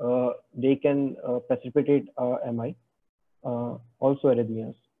 they can precipitate MI, also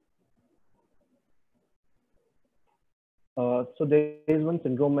arrhythmias. So there is one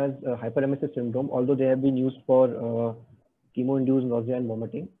syndrome as hyperemesis syndrome, although they have been used for chemo-induced nausea and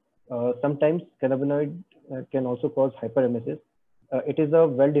vomiting. Sometimes cannabinoid can also cause hyperemesis. It is a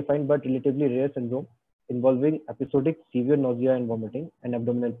well-defined but relatively rare syndrome involving episodic severe nausea and vomiting and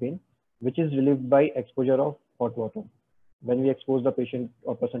abdominal pain, which is relieved by exposure of hot water. When we expose the patient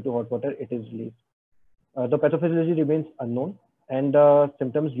or person to hot water, it is released. The pathophysiology remains unknown, and the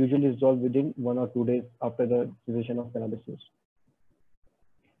symptoms usually resolve within 1 or 2 days after the cessation of cannabis use.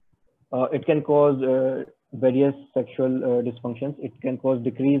 It can cause various sexual dysfunctions. It can cause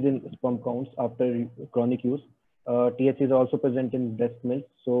decrease in sperm counts after chronic use. THC is also present in breast milk,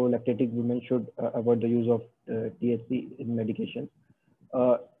 so lactating women should avoid the use of THC in medications.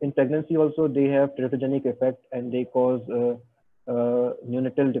 In pregnancy also, they have teratogenic effect, and they cause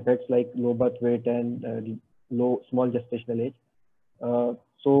neonatal defects like low birth weight and small gestational age.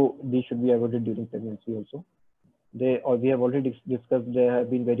 So these should be avoided during pregnancy also. We have already discussed there have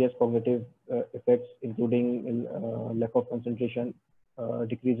been various cognitive effects, including lack of concentration,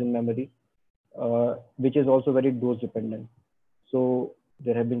 decrease in memory, which is also very dose dependent. So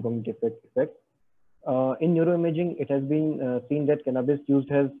there have been cognitive effects. In neuroimaging, it has been seen that cannabis used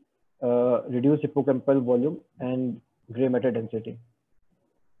has reduced hippocampal volume and gray matter density.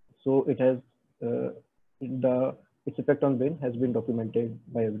 So it has its effect on brain has been documented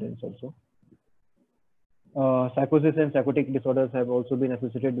by evidence also. Psychosis and psychotic disorders have also been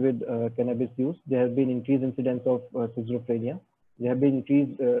associated with cannabis use. There has been increased incidence of schizophrenia. There have been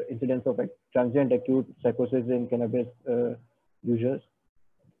increased incidence of transient acute psychosis in cannabis users.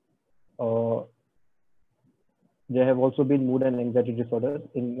 There have also been mood and anxiety disorders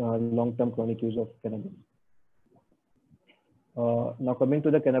in long-term chronic use of cannabis. Now coming to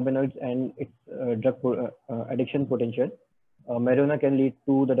the cannabinoids and its drug addiction potential. Marijuana can lead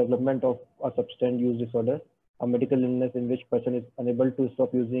to the development of a substance use disorder, a medical illness in which person is unable to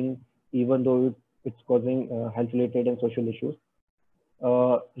stop using even though it's causing health-related and social issues.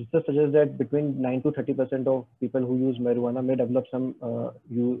 Research suggests that between 9 to 30% of people who use marijuana may develop some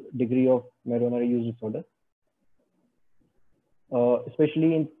degree of marijuana use disorder.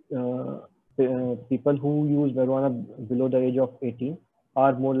 Especially in people who use marijuana below the age of 18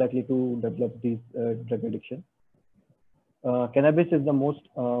 are more likely to develop these drug addiction. Cannabis is the most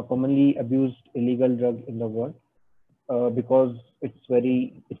commonly abused illegal drug in the world because it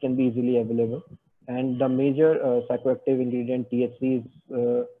can be easily available. And the major psychoactive ingredient THC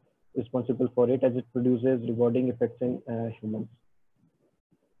is responsible for it, as it produces rewarding effects in humans.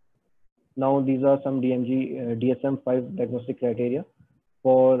 Now these are some DSM-5 diagnostic criteria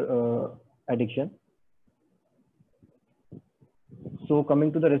for addiction. So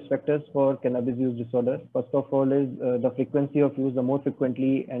coming to the risk factors for cannabis use disorder, first of all is the frequency of use. The more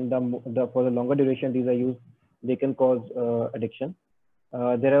frequently and for the longer duration these are used, they can cause addiction.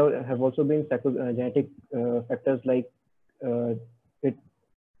 There have also been genetic factors like it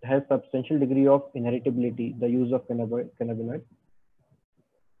has substantial degree of inheritability, the use of cannabinoids.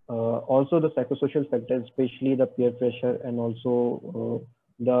 Also the psychosocial factors, especially the peer pressure and also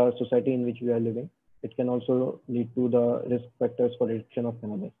the society in which we are living. It can also lead to the risk factors for addiction of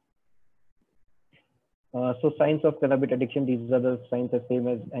cannabis. So signs of cannabis addiction, these are the signs the same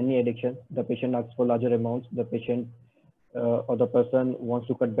as any addiction. The patient asks for larger amounts. The patient or the person wants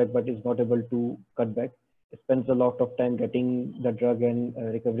to cut back but is not able to cut back. It spends a lot of time getting the drug and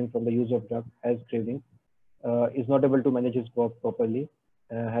recovering from the use of drug, has cravings, is not able to manage his work properly,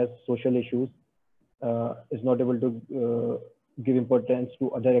 has social issues, is not able to give importance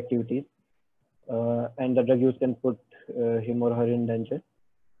to other activities. And the drug use can put him or her in danger.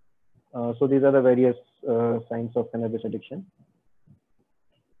 So these are the various signs of cannabis addiction.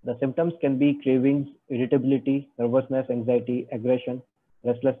 The symptoms can be cravings, irritability, nervousness, anxiety, aggression,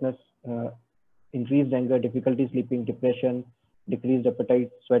 restlessness, increased anger, difficulty sleeping, depression, decreased appetite,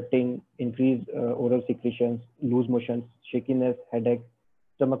 sweating, increased oral secretions, loose motions, shakiness, headache,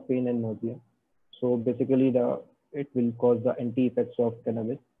 stomach pain, and nausea. So basically, it will cause the anti-effects of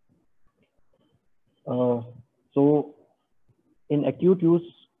cannabis. So in acute use,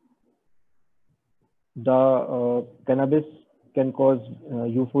 the cannabis can cause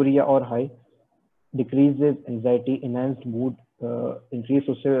euphoria or high, decreases anxiety, enhanced mood, increased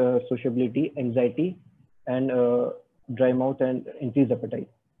sociability, anxiety, and dry mouth and increased appetite.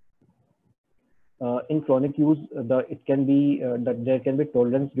 In chronic use, there can be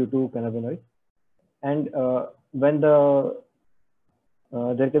tolerance due to cannabinoids, and when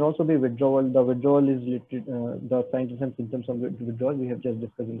there can also be withdrawal. The withdrawal is the signs and symptoms of withdrawal we have just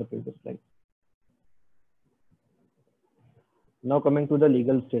discussed in the previous slide. Now coming to the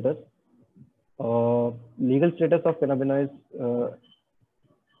legal status. Legal status of cannabinoids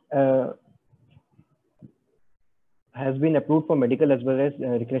has been approved for medical as well as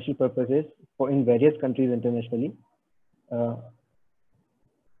recreational purposes in various countries internationally.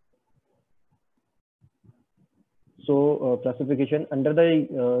 So classification under the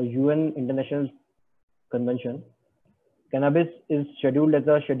UN International Convention, cannabis is scheduled as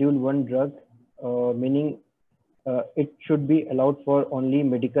a Schedule 1 drug meaning it should be allowed for only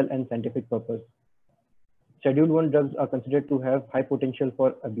medical and scientific purpose. Schedule 1 drugs are considered to have high potential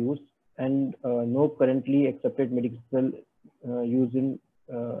for abuse and no currently accepted medical use in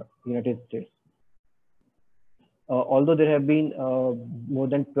United States. Although there have been more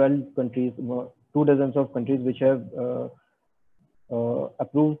than 12 countries, 24 of countries which have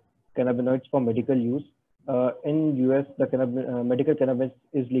approved cannabinoids for medical use. In US, the medical cannabis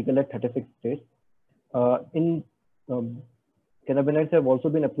is legal at 36 states. Cannabinoids have also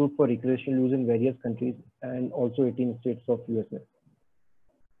been approved for recreational use in various countries and also 18 states of USA.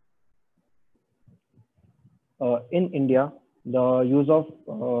 In India, the use of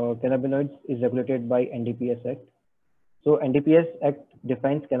cannabinoids is regulated by NDPS Act. So NDPS Act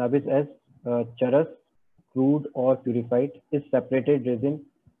defines cannabis as charas, crude or purified, is separated resin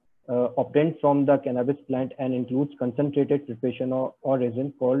obtained from the cannabis plant and includes concentrated preparation or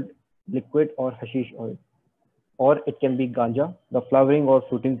resin called liquid or hashish oil. Or it can be ganja, the flowering or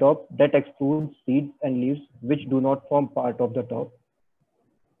fruiting top that excludes seeds and leaves which do not form part of the top,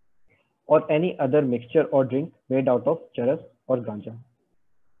 or any other mixture or drink made out of charas or ganja.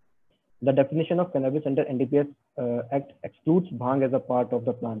 The definition of cannabis under NDPS Act excludes bhang as a part of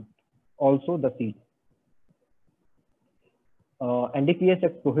the plant, also the seed. NDPS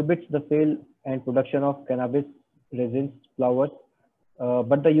Act prohibits the sale and production of cannabis resins, flowers,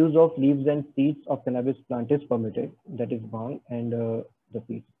 but the use of leaves and seeds of cannabis plant is permitted, that is bhang and the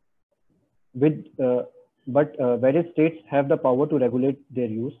seeds. But various states have the power to regulate their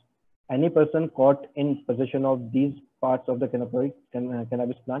use. Any person caught in possession of these parts of the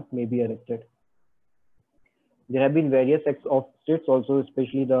cannabis plant may be arrested. There have been various acts of states also,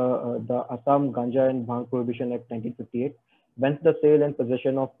 especially the Assam Ganja and Bhang Prohibition Act 1958, bans the sale and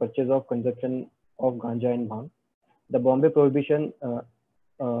possession of purchase of consumption of ganja and bhang. The Bombay Prohibition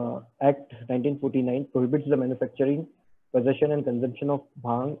Act 1949 prohibits the manufacturing, possession and consumption of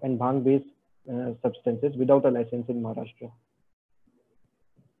bhang and bhang-based substances without a license in Maharashtra.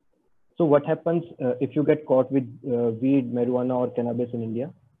 So what happens if you get caught with weed, marijuana or cannabis in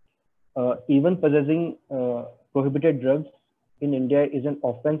India? Even possessing prohibited drugs in India is an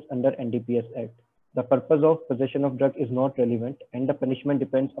offense under NDPS Act. The purpose of possession of drug is not relevant and the punishment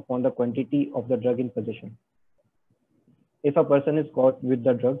depends upon the quantity of the drug in possession. If a person is caught with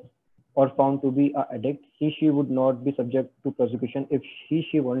the drugs or found to be an addict, she would not be subject to prosecution if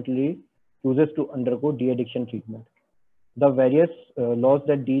she voluntarily chooses to undergo de-addiction treatment. The various laws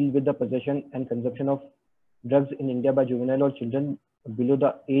that deal with the possession and consumption of drugs in India by juvenile or children below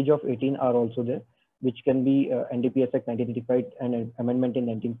the age of 18 are also there, which can be NDPS Act 1985 and an amendment in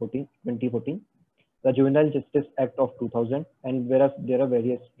 2014, the Juvenile Justice Act of 2000, and whereas there are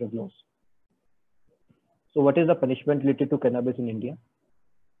various drug laws. So what is the punishment related to cannabis in India?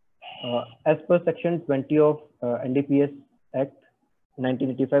 As per Section 20 of NDPS Act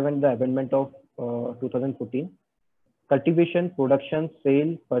 1985 and the amendment of 2014, cultivation, production,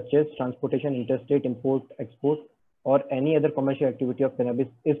 sale, purchase, transportation, interstate, import, export, or any other commercial activity of cannabis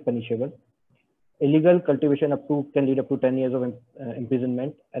is punishable. Illegal cultivation can lead up to 10 years of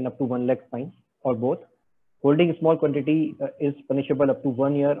imprisonment and up to 1 lakh fine, or both. Holding a small quantity is punishable up to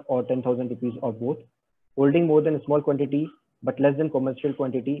 1 year or 10,000 rupees, or both. Holding more than a small quantity but less than commercial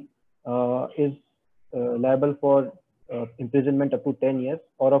quantity is liable for imprisonment up to 10 years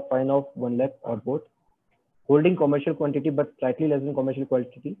or a fine of 1 lakh, or both. Holding commercial quantity but slightly less than commercial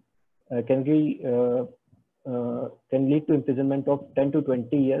quantity can lead to imprisonment of 10 to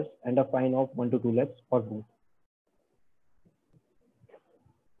 20 years and a fine of 1 to 2 lakhs, or both.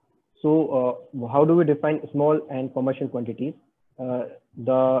 So how do we define small and commercial quantities? These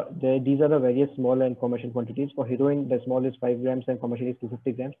are the various small and commercial quantities. For heroin, the small is 5 grams and commercial is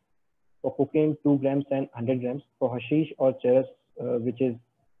 250 grams. For cocaine, 2 grams and 100 grams. For hashish or charas, which is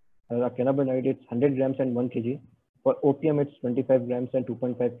a cannabinoid, it's 100 grams and 1 kg. For opium, it's 25 grams and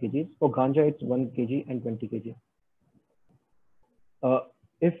 2.5 kgs. For ganja, it's 1 kg and 20 kg.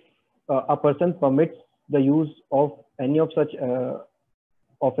 If a person permits the use of any of such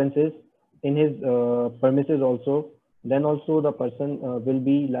offenses in his premises also, then also the person will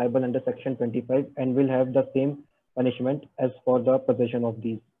be liable under Section 25 and will have the same punishment as for the possession of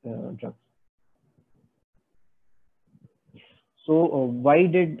these drugs. So why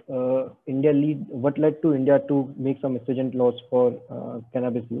did India lead? What led to India to make some stringent laws for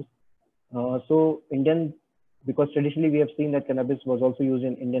cannabis use? So because traditionally we have seen that cannabis was also used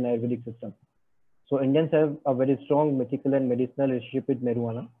in Indian Ayurvedic system. So Indians have a very strong mythical and medicinal relationship with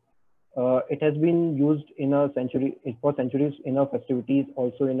marijuana. It has been used for centuries in our festivities,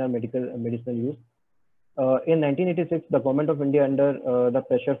 also in our medicinal use. In 1986, the government of India, under the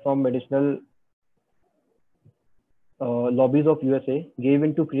pressure from medicinal lobbies of USA gave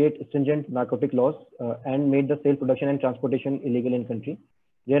in to create stringent narcotic laws and made the sale, production, and transportation illegal in country.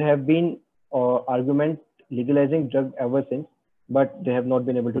 There have been arguments legalizing drug ever since, but they have not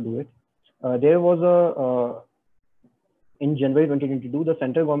been able to do it. There was in January 2022, the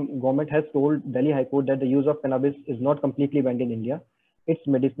central government has told Delhi High Court that the use of cannabis is not completely banned in India. Its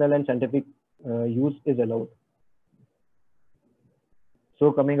medicinal and scientific use is allowed.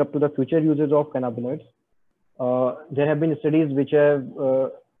 So coming up to the future uses of cannabinoids, there have been studies which are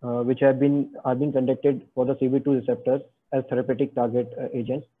being conducted for the CB2 receptors as therapeutic target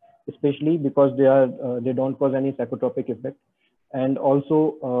agents, especially because they don't cause any psychotropic effect, and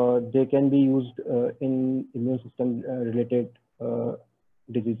also they can be used in immune system related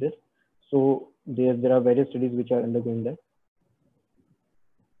diseases. So there are various studies which are undergoing that.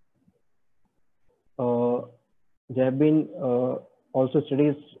 There have been also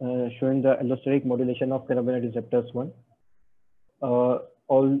studies showing the allosteric modulation of cannabinoid receptors 1.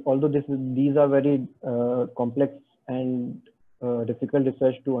 Although these are very complex and difficult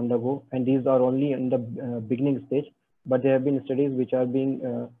research to undergo, and these are only in the beginning stage, but there have been studies which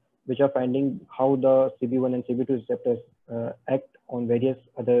are finding how the CB1 and CB2 receptors act on various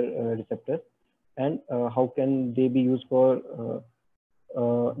other receptors, and how can they be used for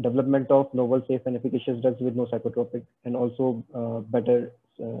development of novel, safe, and efficacious drugs with no psychotropic, and also better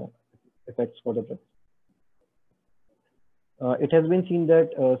effects for the drugs. It has been seen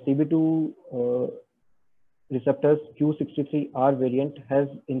that CB2 receptors Q63R variant has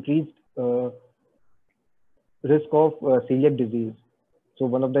increased risk of celiac disease. So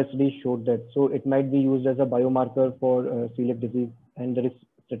one of the studies showed that. So it might be used as a biomarker for celiac disease, and there is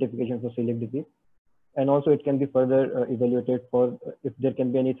certification for celiac disease. And also it can be further evaluated for if there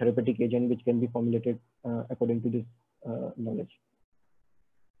can be any therapeutic agent which can be formulated according to this knowledge.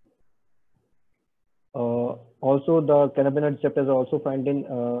 Also, the cannabinoid receptors are also found in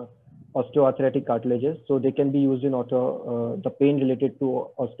osteoarthritic cartilages, so they can be used in the pain related to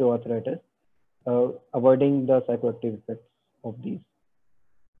osteoarthritis, avoiding the psychoactive effects of these.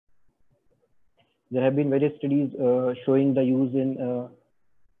 There have been various studies showing the use in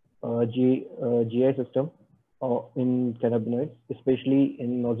GI system in cannabinoids, especially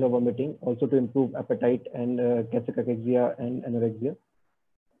in nausea, vomiting, also to improve appetite and cachexia and anorexia.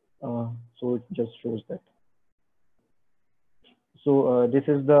 So it just shows that. So this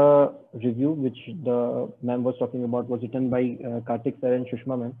is the review which the ma'am was talking about, was written by Karthik sir and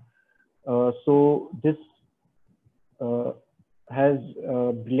Shushma ma'am. So this has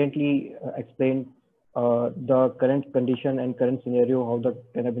brilliantly explained the current condition and current scenario, how the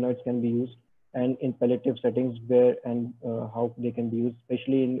cannabinoids can be used, and in palliative settings where and how they can be used,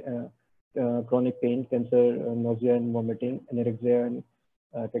 especially in chronic pain, cancer, nausea and vomiting, anorexia and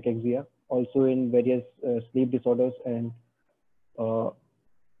cachexia, also in various sleep disorders and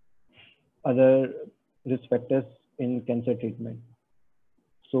other risk factors in cancer treatment.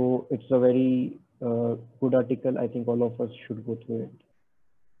 So it's a very good article. I think all of us should go through it.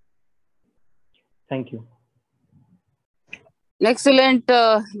 Thank you. Excellent,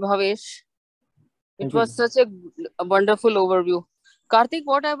 Bhavesh. It was such a wonderful overview. Karthik,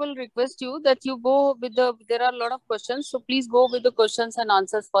 what I will request you that you go with there are a lot of questions. So please go with the questions and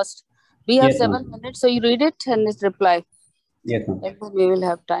answers first. We have 7 minutes. So you read it and reply. Yes, ma'am. And then we will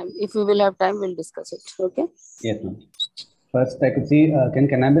have time. If we will have time, we'll discuss it. Okay? Yes, ma'am. First, I could see, can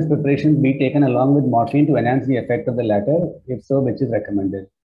cannabis preparations be taken along with morphine to enhance the effect of the latter? If so, which is recommended?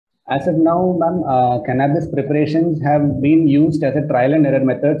 As of now, ma'am, cannabis preparations have been used as a trial and error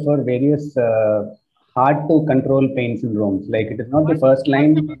method for various hard to control pain syndromes. Like it is not the first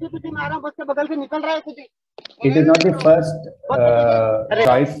line. It is not the first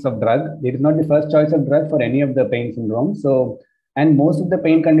choice of drug. It is not the first choice of drug for any of the pain syndromes. So, and most of the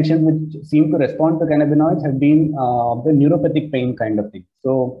pain conditions which seem to respond to cannabinoids have been of the neuropathic pain kind of thing.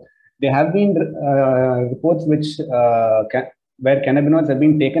 So there have been reports which where cannabinoids have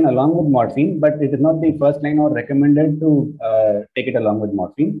been taken along with morphine, but it is not the first line or recommended to take it along with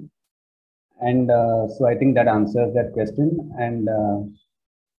morphine. And so I think that answers that question. And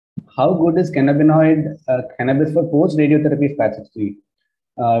how good is cannabis for post-radiotherapy spasticity?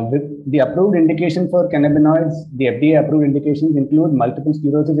 With the approved indication for cannabinoids, the FDA approved indications include multiple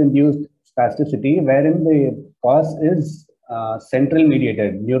sclerosis induced spasticity, wherein the cause is central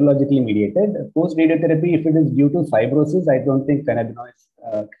mediated, neurologically mediated. Post-radiotherapy, if it is due to fibrosis, I don't think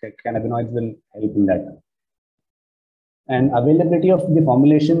cannabinoids will help in that. And availability of the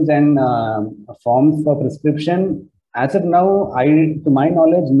formulations and forms for prescription, as of now, to my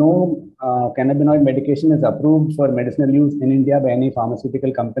knowledge, no cannabinoid medication is approved for medicinal use in India by any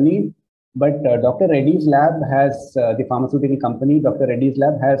pharmaceutical company. But Dr. Reddy's lab has, the pharmaceutical company, Dr. Reddy's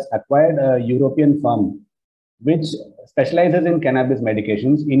lab has acquired a European firm which specializes in cannabis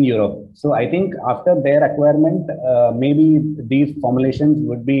medications in Europe. So I think after their acquirement, maybe these formulations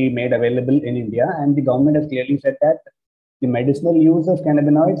would be made available in India. And the government has clearly said that the medicinal use of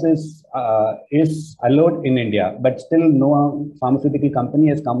cannabinoids is allowed in India, but still no pharmaceutical company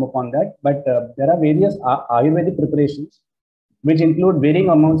has come upon that. But there are various Ayurvedic preparations which include varying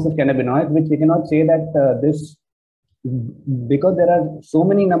amounts of cannabinoids, which we cannot say that this, because there are so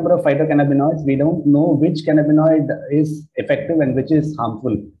many number of phytocannabinoids, we don't know which cannabinoid is effective and which is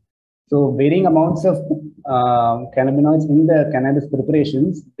harmful. So varying amounts of cannabinoids in the cannabis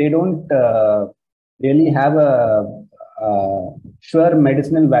preparations, they don't really have a sure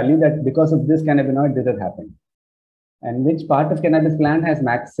medicinal value that because of this cannabinoid, this has happened. And which part of cannabis plant has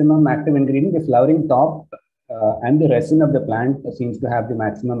maximum active ingredient? The flowering top and the resin of the plant seems to have the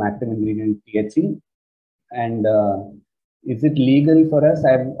maximum active ingredient THC. And is it legal for us?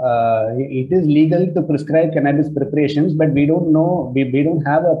 It is legal to prescribe cannabis preparations, but we don't know, we don't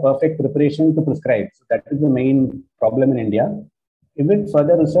have a perfect preparation to prescribe. So that is the main problem in India. With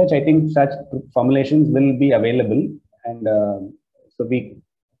further research, I think such formulations will be available. And so we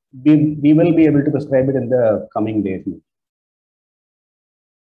will be able to prescribe it in the coming days.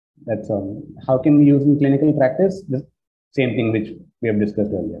 That's all. How can we use in clinical practice? The same thing which we have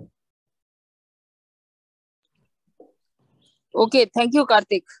discussed earlier. Okay, thank you,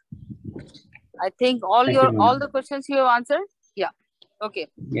 Karthik. I think all the questions you have answered. Yeah. Okay.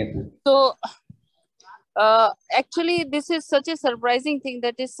 Yes. So actually, this is such a surprising thing,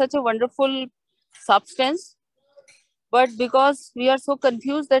 that is such a wonderful substance. But because we are so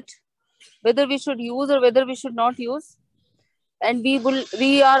confused that whether we should use or whether we should not use, and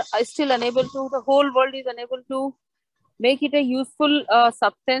we are still unable to, the whole world is unable to make it a useful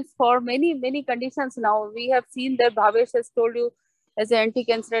substance for many conditions now. We have seen that Bhavesh has told you as an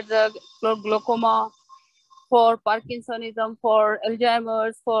anti-cancer drug, for glaucoma, for Parkinsonism, for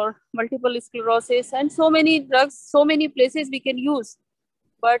Alzheimer's, for multiple sclerosis, and so many drugs, so many places we can use.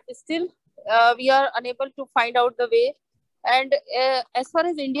 But still, we are unable to find out the way. And as far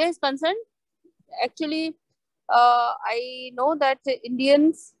as India is concerned, actually, I know that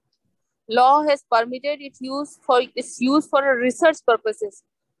Indians law has permitted its use for research purposes.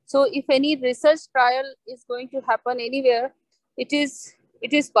 So if any research trial is going to happen anywhere, it is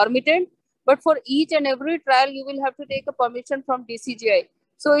permitted. But for each and every trial, you will have to take a permission from DCGI.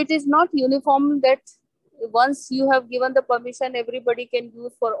 So it is not uniform that once you have given the permission, everybody can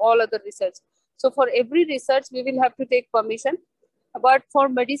use for all other research. So for every research, we will have to take permission. But for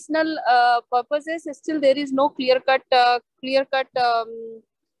medicinal purposes, still there is no clear-cut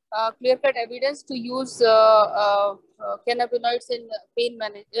evidence to use cannabinoids in pain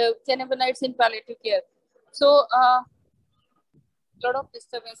management, cannabinoids in palliative care. So a lot of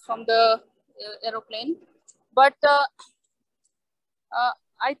disturbance from the aeroplane. But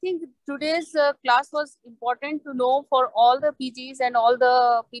I think today's class was important to know for all the PGs and all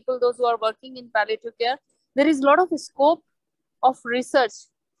the people, those who are working in palliative care. There is a lot of scope of research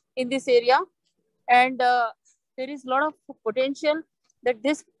in this area, and there is a lot of potential that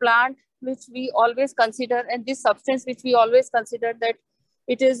this plant, which we always consider, and this substance which we always consider that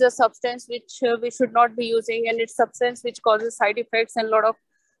it is a substance which we should not be using, and it's substance which causes side effects and a lot of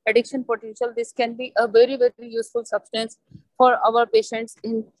addiction potential. This can be a very useful substance for our patients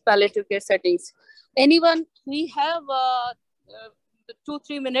in palliative care settings. Anyone, we have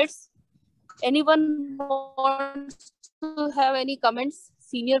 2-3 minutes. Anyone wants to have any comments?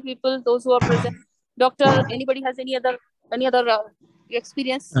 Senior people, those who are present. Doctor, anybody has any other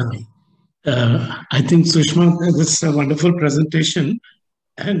experience? I think Sushma, this is a wonderful presentation.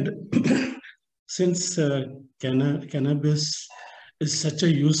 And since cannabis is such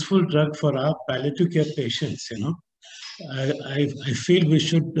a useful drug for our palliative care patients, I feel we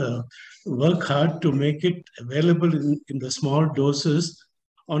should work hard to make it available in the small doses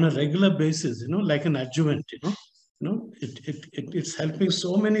on a regular basis, like an adjuvant, it's helping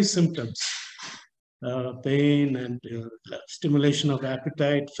so many symptoms, pain and stimulation of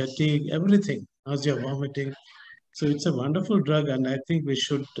appetite, fatigue, everything, nausea, vomiting. So it's a wonderful drug, and I think we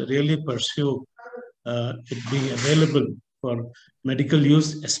should really pursue it being available for medical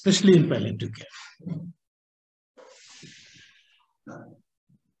use, especially in palliative care.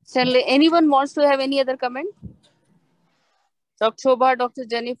 Certainly, anyone wants to have any other comment? Dr. Shobha, Dr.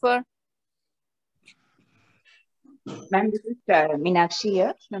 Jennifer. Ma'am, this is Meenakshi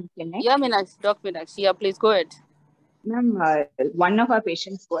here from Chennai. Yeah, Meenakshi, Dr. Meenakshi. Yeah, please go ahead. Ma'am, one of our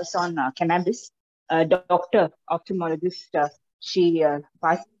patients was on cannabis. Doctor, ophthalmologist, She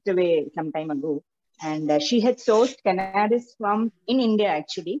passed away some time ago. And she had sourced cannabis in India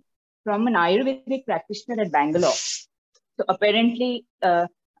actually, from an Ayurvedic practitioner at Bangalore. So apparently,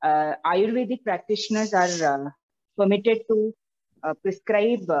 Ayurvedic practitioners are permitted to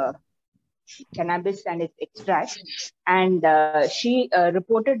prescribe cannabis and its extract. And she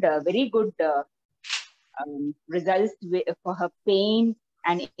reported very good results for her pain,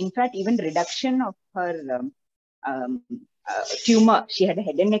 and in fact, even reduction of her tumor. She had a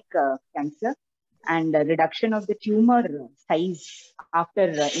head and neck cancer, and a reduction of the tumor size after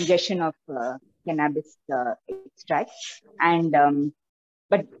ingestion of cannabis extract. And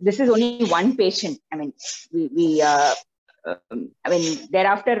but this is only one patient. I mean,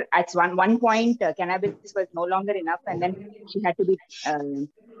 thereafter at one point, cannabis was no longer enough, and then she had to be,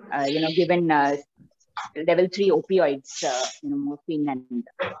 given level 3 opioids, morphine, and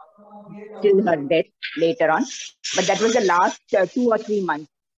till her death later on. But that was the last 2 or 3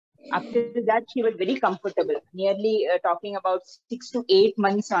 months. After that, she was very comfortable, nearly talking about 6 to 8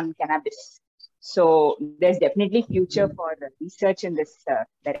 months on cannabis. So there's definitely future for research in this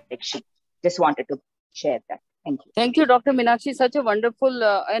direction. Just wanted to share that. Thank you. Thank you, Dr. Meenakshi. Such a wonderful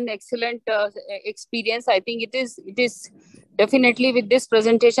and excellent experience. I think it is definitely, with this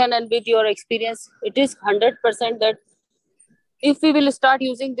presentation and with your experience, it is 100% that if we will start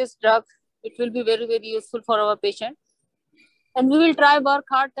using this drug, it will be very, very useful for our patient. And we will try work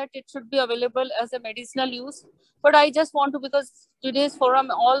hard that it should be available as a medicinal use. But I just want to, because today's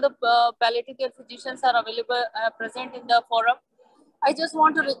forum, all the palliative care physicians are available, present in the forum. I just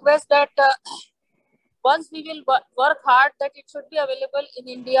want to request that once we will work hard that it should be available in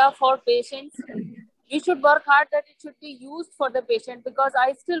India for patients, we should work hard that it should be used for the patient, because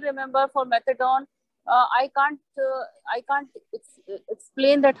I still remember for methadone, I can't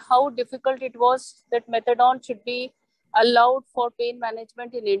explain that how difficult it was that methadone should be allowed for pain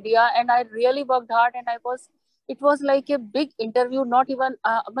management in India. And I really worked hard, and it was like a big interview. Not even,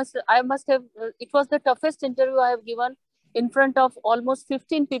 it was the toughest interview I have given in front of almost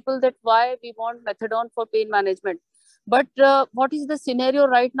 15 people, that why we want methadone for pain management. But what is the scenario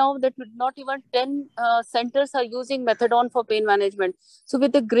right now, that not even 10 centers are using methadone for pain management. So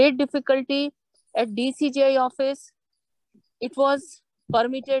with a great difficulty at DCGI office, it was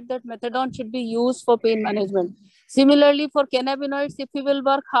permitted that methadone should be used for pain management. Similarly, for cannabinoids, if we will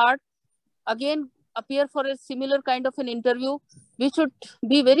work hard, again, appear for a similar kind of an interview, we should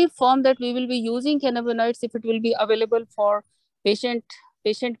be very firm that we will be using cannabinoids if it will be available for patient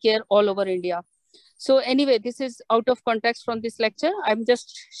care all over India. So anyway, this is out of context from this lecture. I'm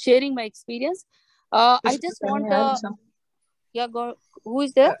just sharing my experience. I just want, who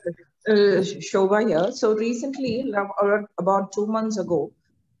is there? Shobha here. So recently, about 2 months ago,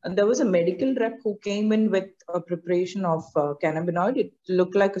 there was a medical rep who came in with a preparation of cannabinoid. It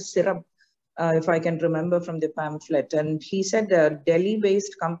looked like a syrup, if I can remember from the pamphlet. And he said a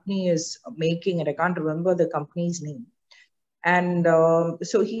Delhi-based company is making it. I can't remember the company's name. And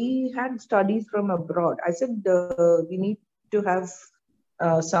so he had studies from abroad. I said, we need to have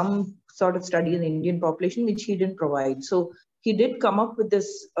some sort of study in the Indian population, which he didn't provide. So he did come up with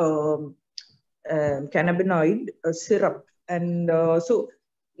this cannabinoid syrup. And so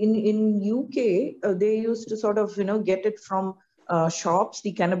in UK, they used to sort of, get it from shops,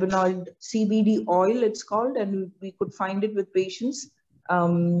 the cannabinoid CBD oil, it's called, and we could find it with patients.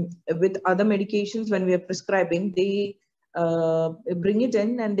 With other medications, when we are prescribing, they bring it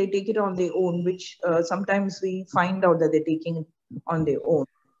in and they take it on their own, which sometimes we find out that they're taking it on their own.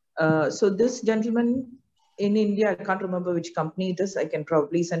 So this gentleman in India, I can't remember which company it is. I can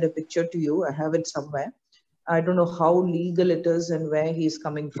probably send a picture to you. I have it somewhere. I don't know how legal it is and where he's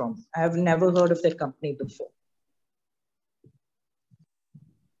coming from. I have never heard of that company before.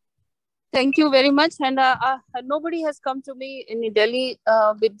 Thank you very much. And nobody has come to me in Delhi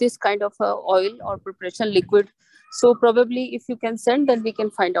with this kind of oil or preparation liquid. So probably if you can send, then we can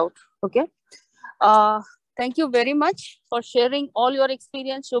find out. Okay. Thank you very much for sharing all your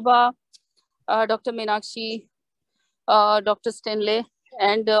experience, Shobha, Dr. Meenakshi, Dr. Stanley,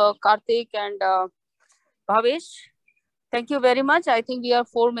 and Karthik and Bhavesh. Thank you very much. I think we are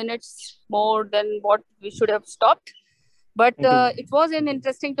 4 minutes more than what we should have stopped. But it was an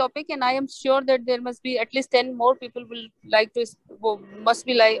interesting topic, and I am sure that there must be at least 10 more people will like to, must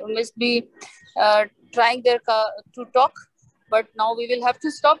be trying their to talk. But now we will have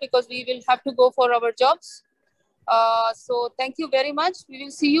to stop because we will have to go for our jobs. So thank you very much. We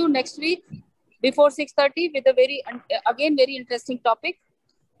will see you next week before 6:30 with a very interesting topic.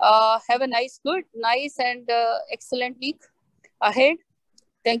 Have a nice and excellent week ahead.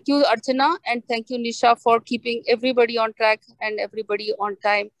 Thank you, Archana, and thank you, Nisha, for keeping everybody on track and everybody on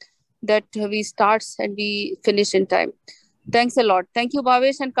time, that we start and we finish in time. Thanks a lot. Thank you,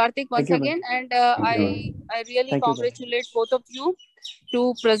 Bhavesh and Karthik, once again. And I really congratulate both of you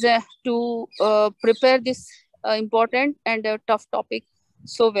to prepare this important and tough topic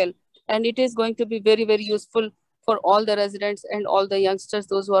so well. And it is going to be very, very useful for all the residents and all the youngsters,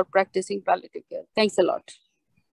 those who are practicing palliative care. Thanks a lot.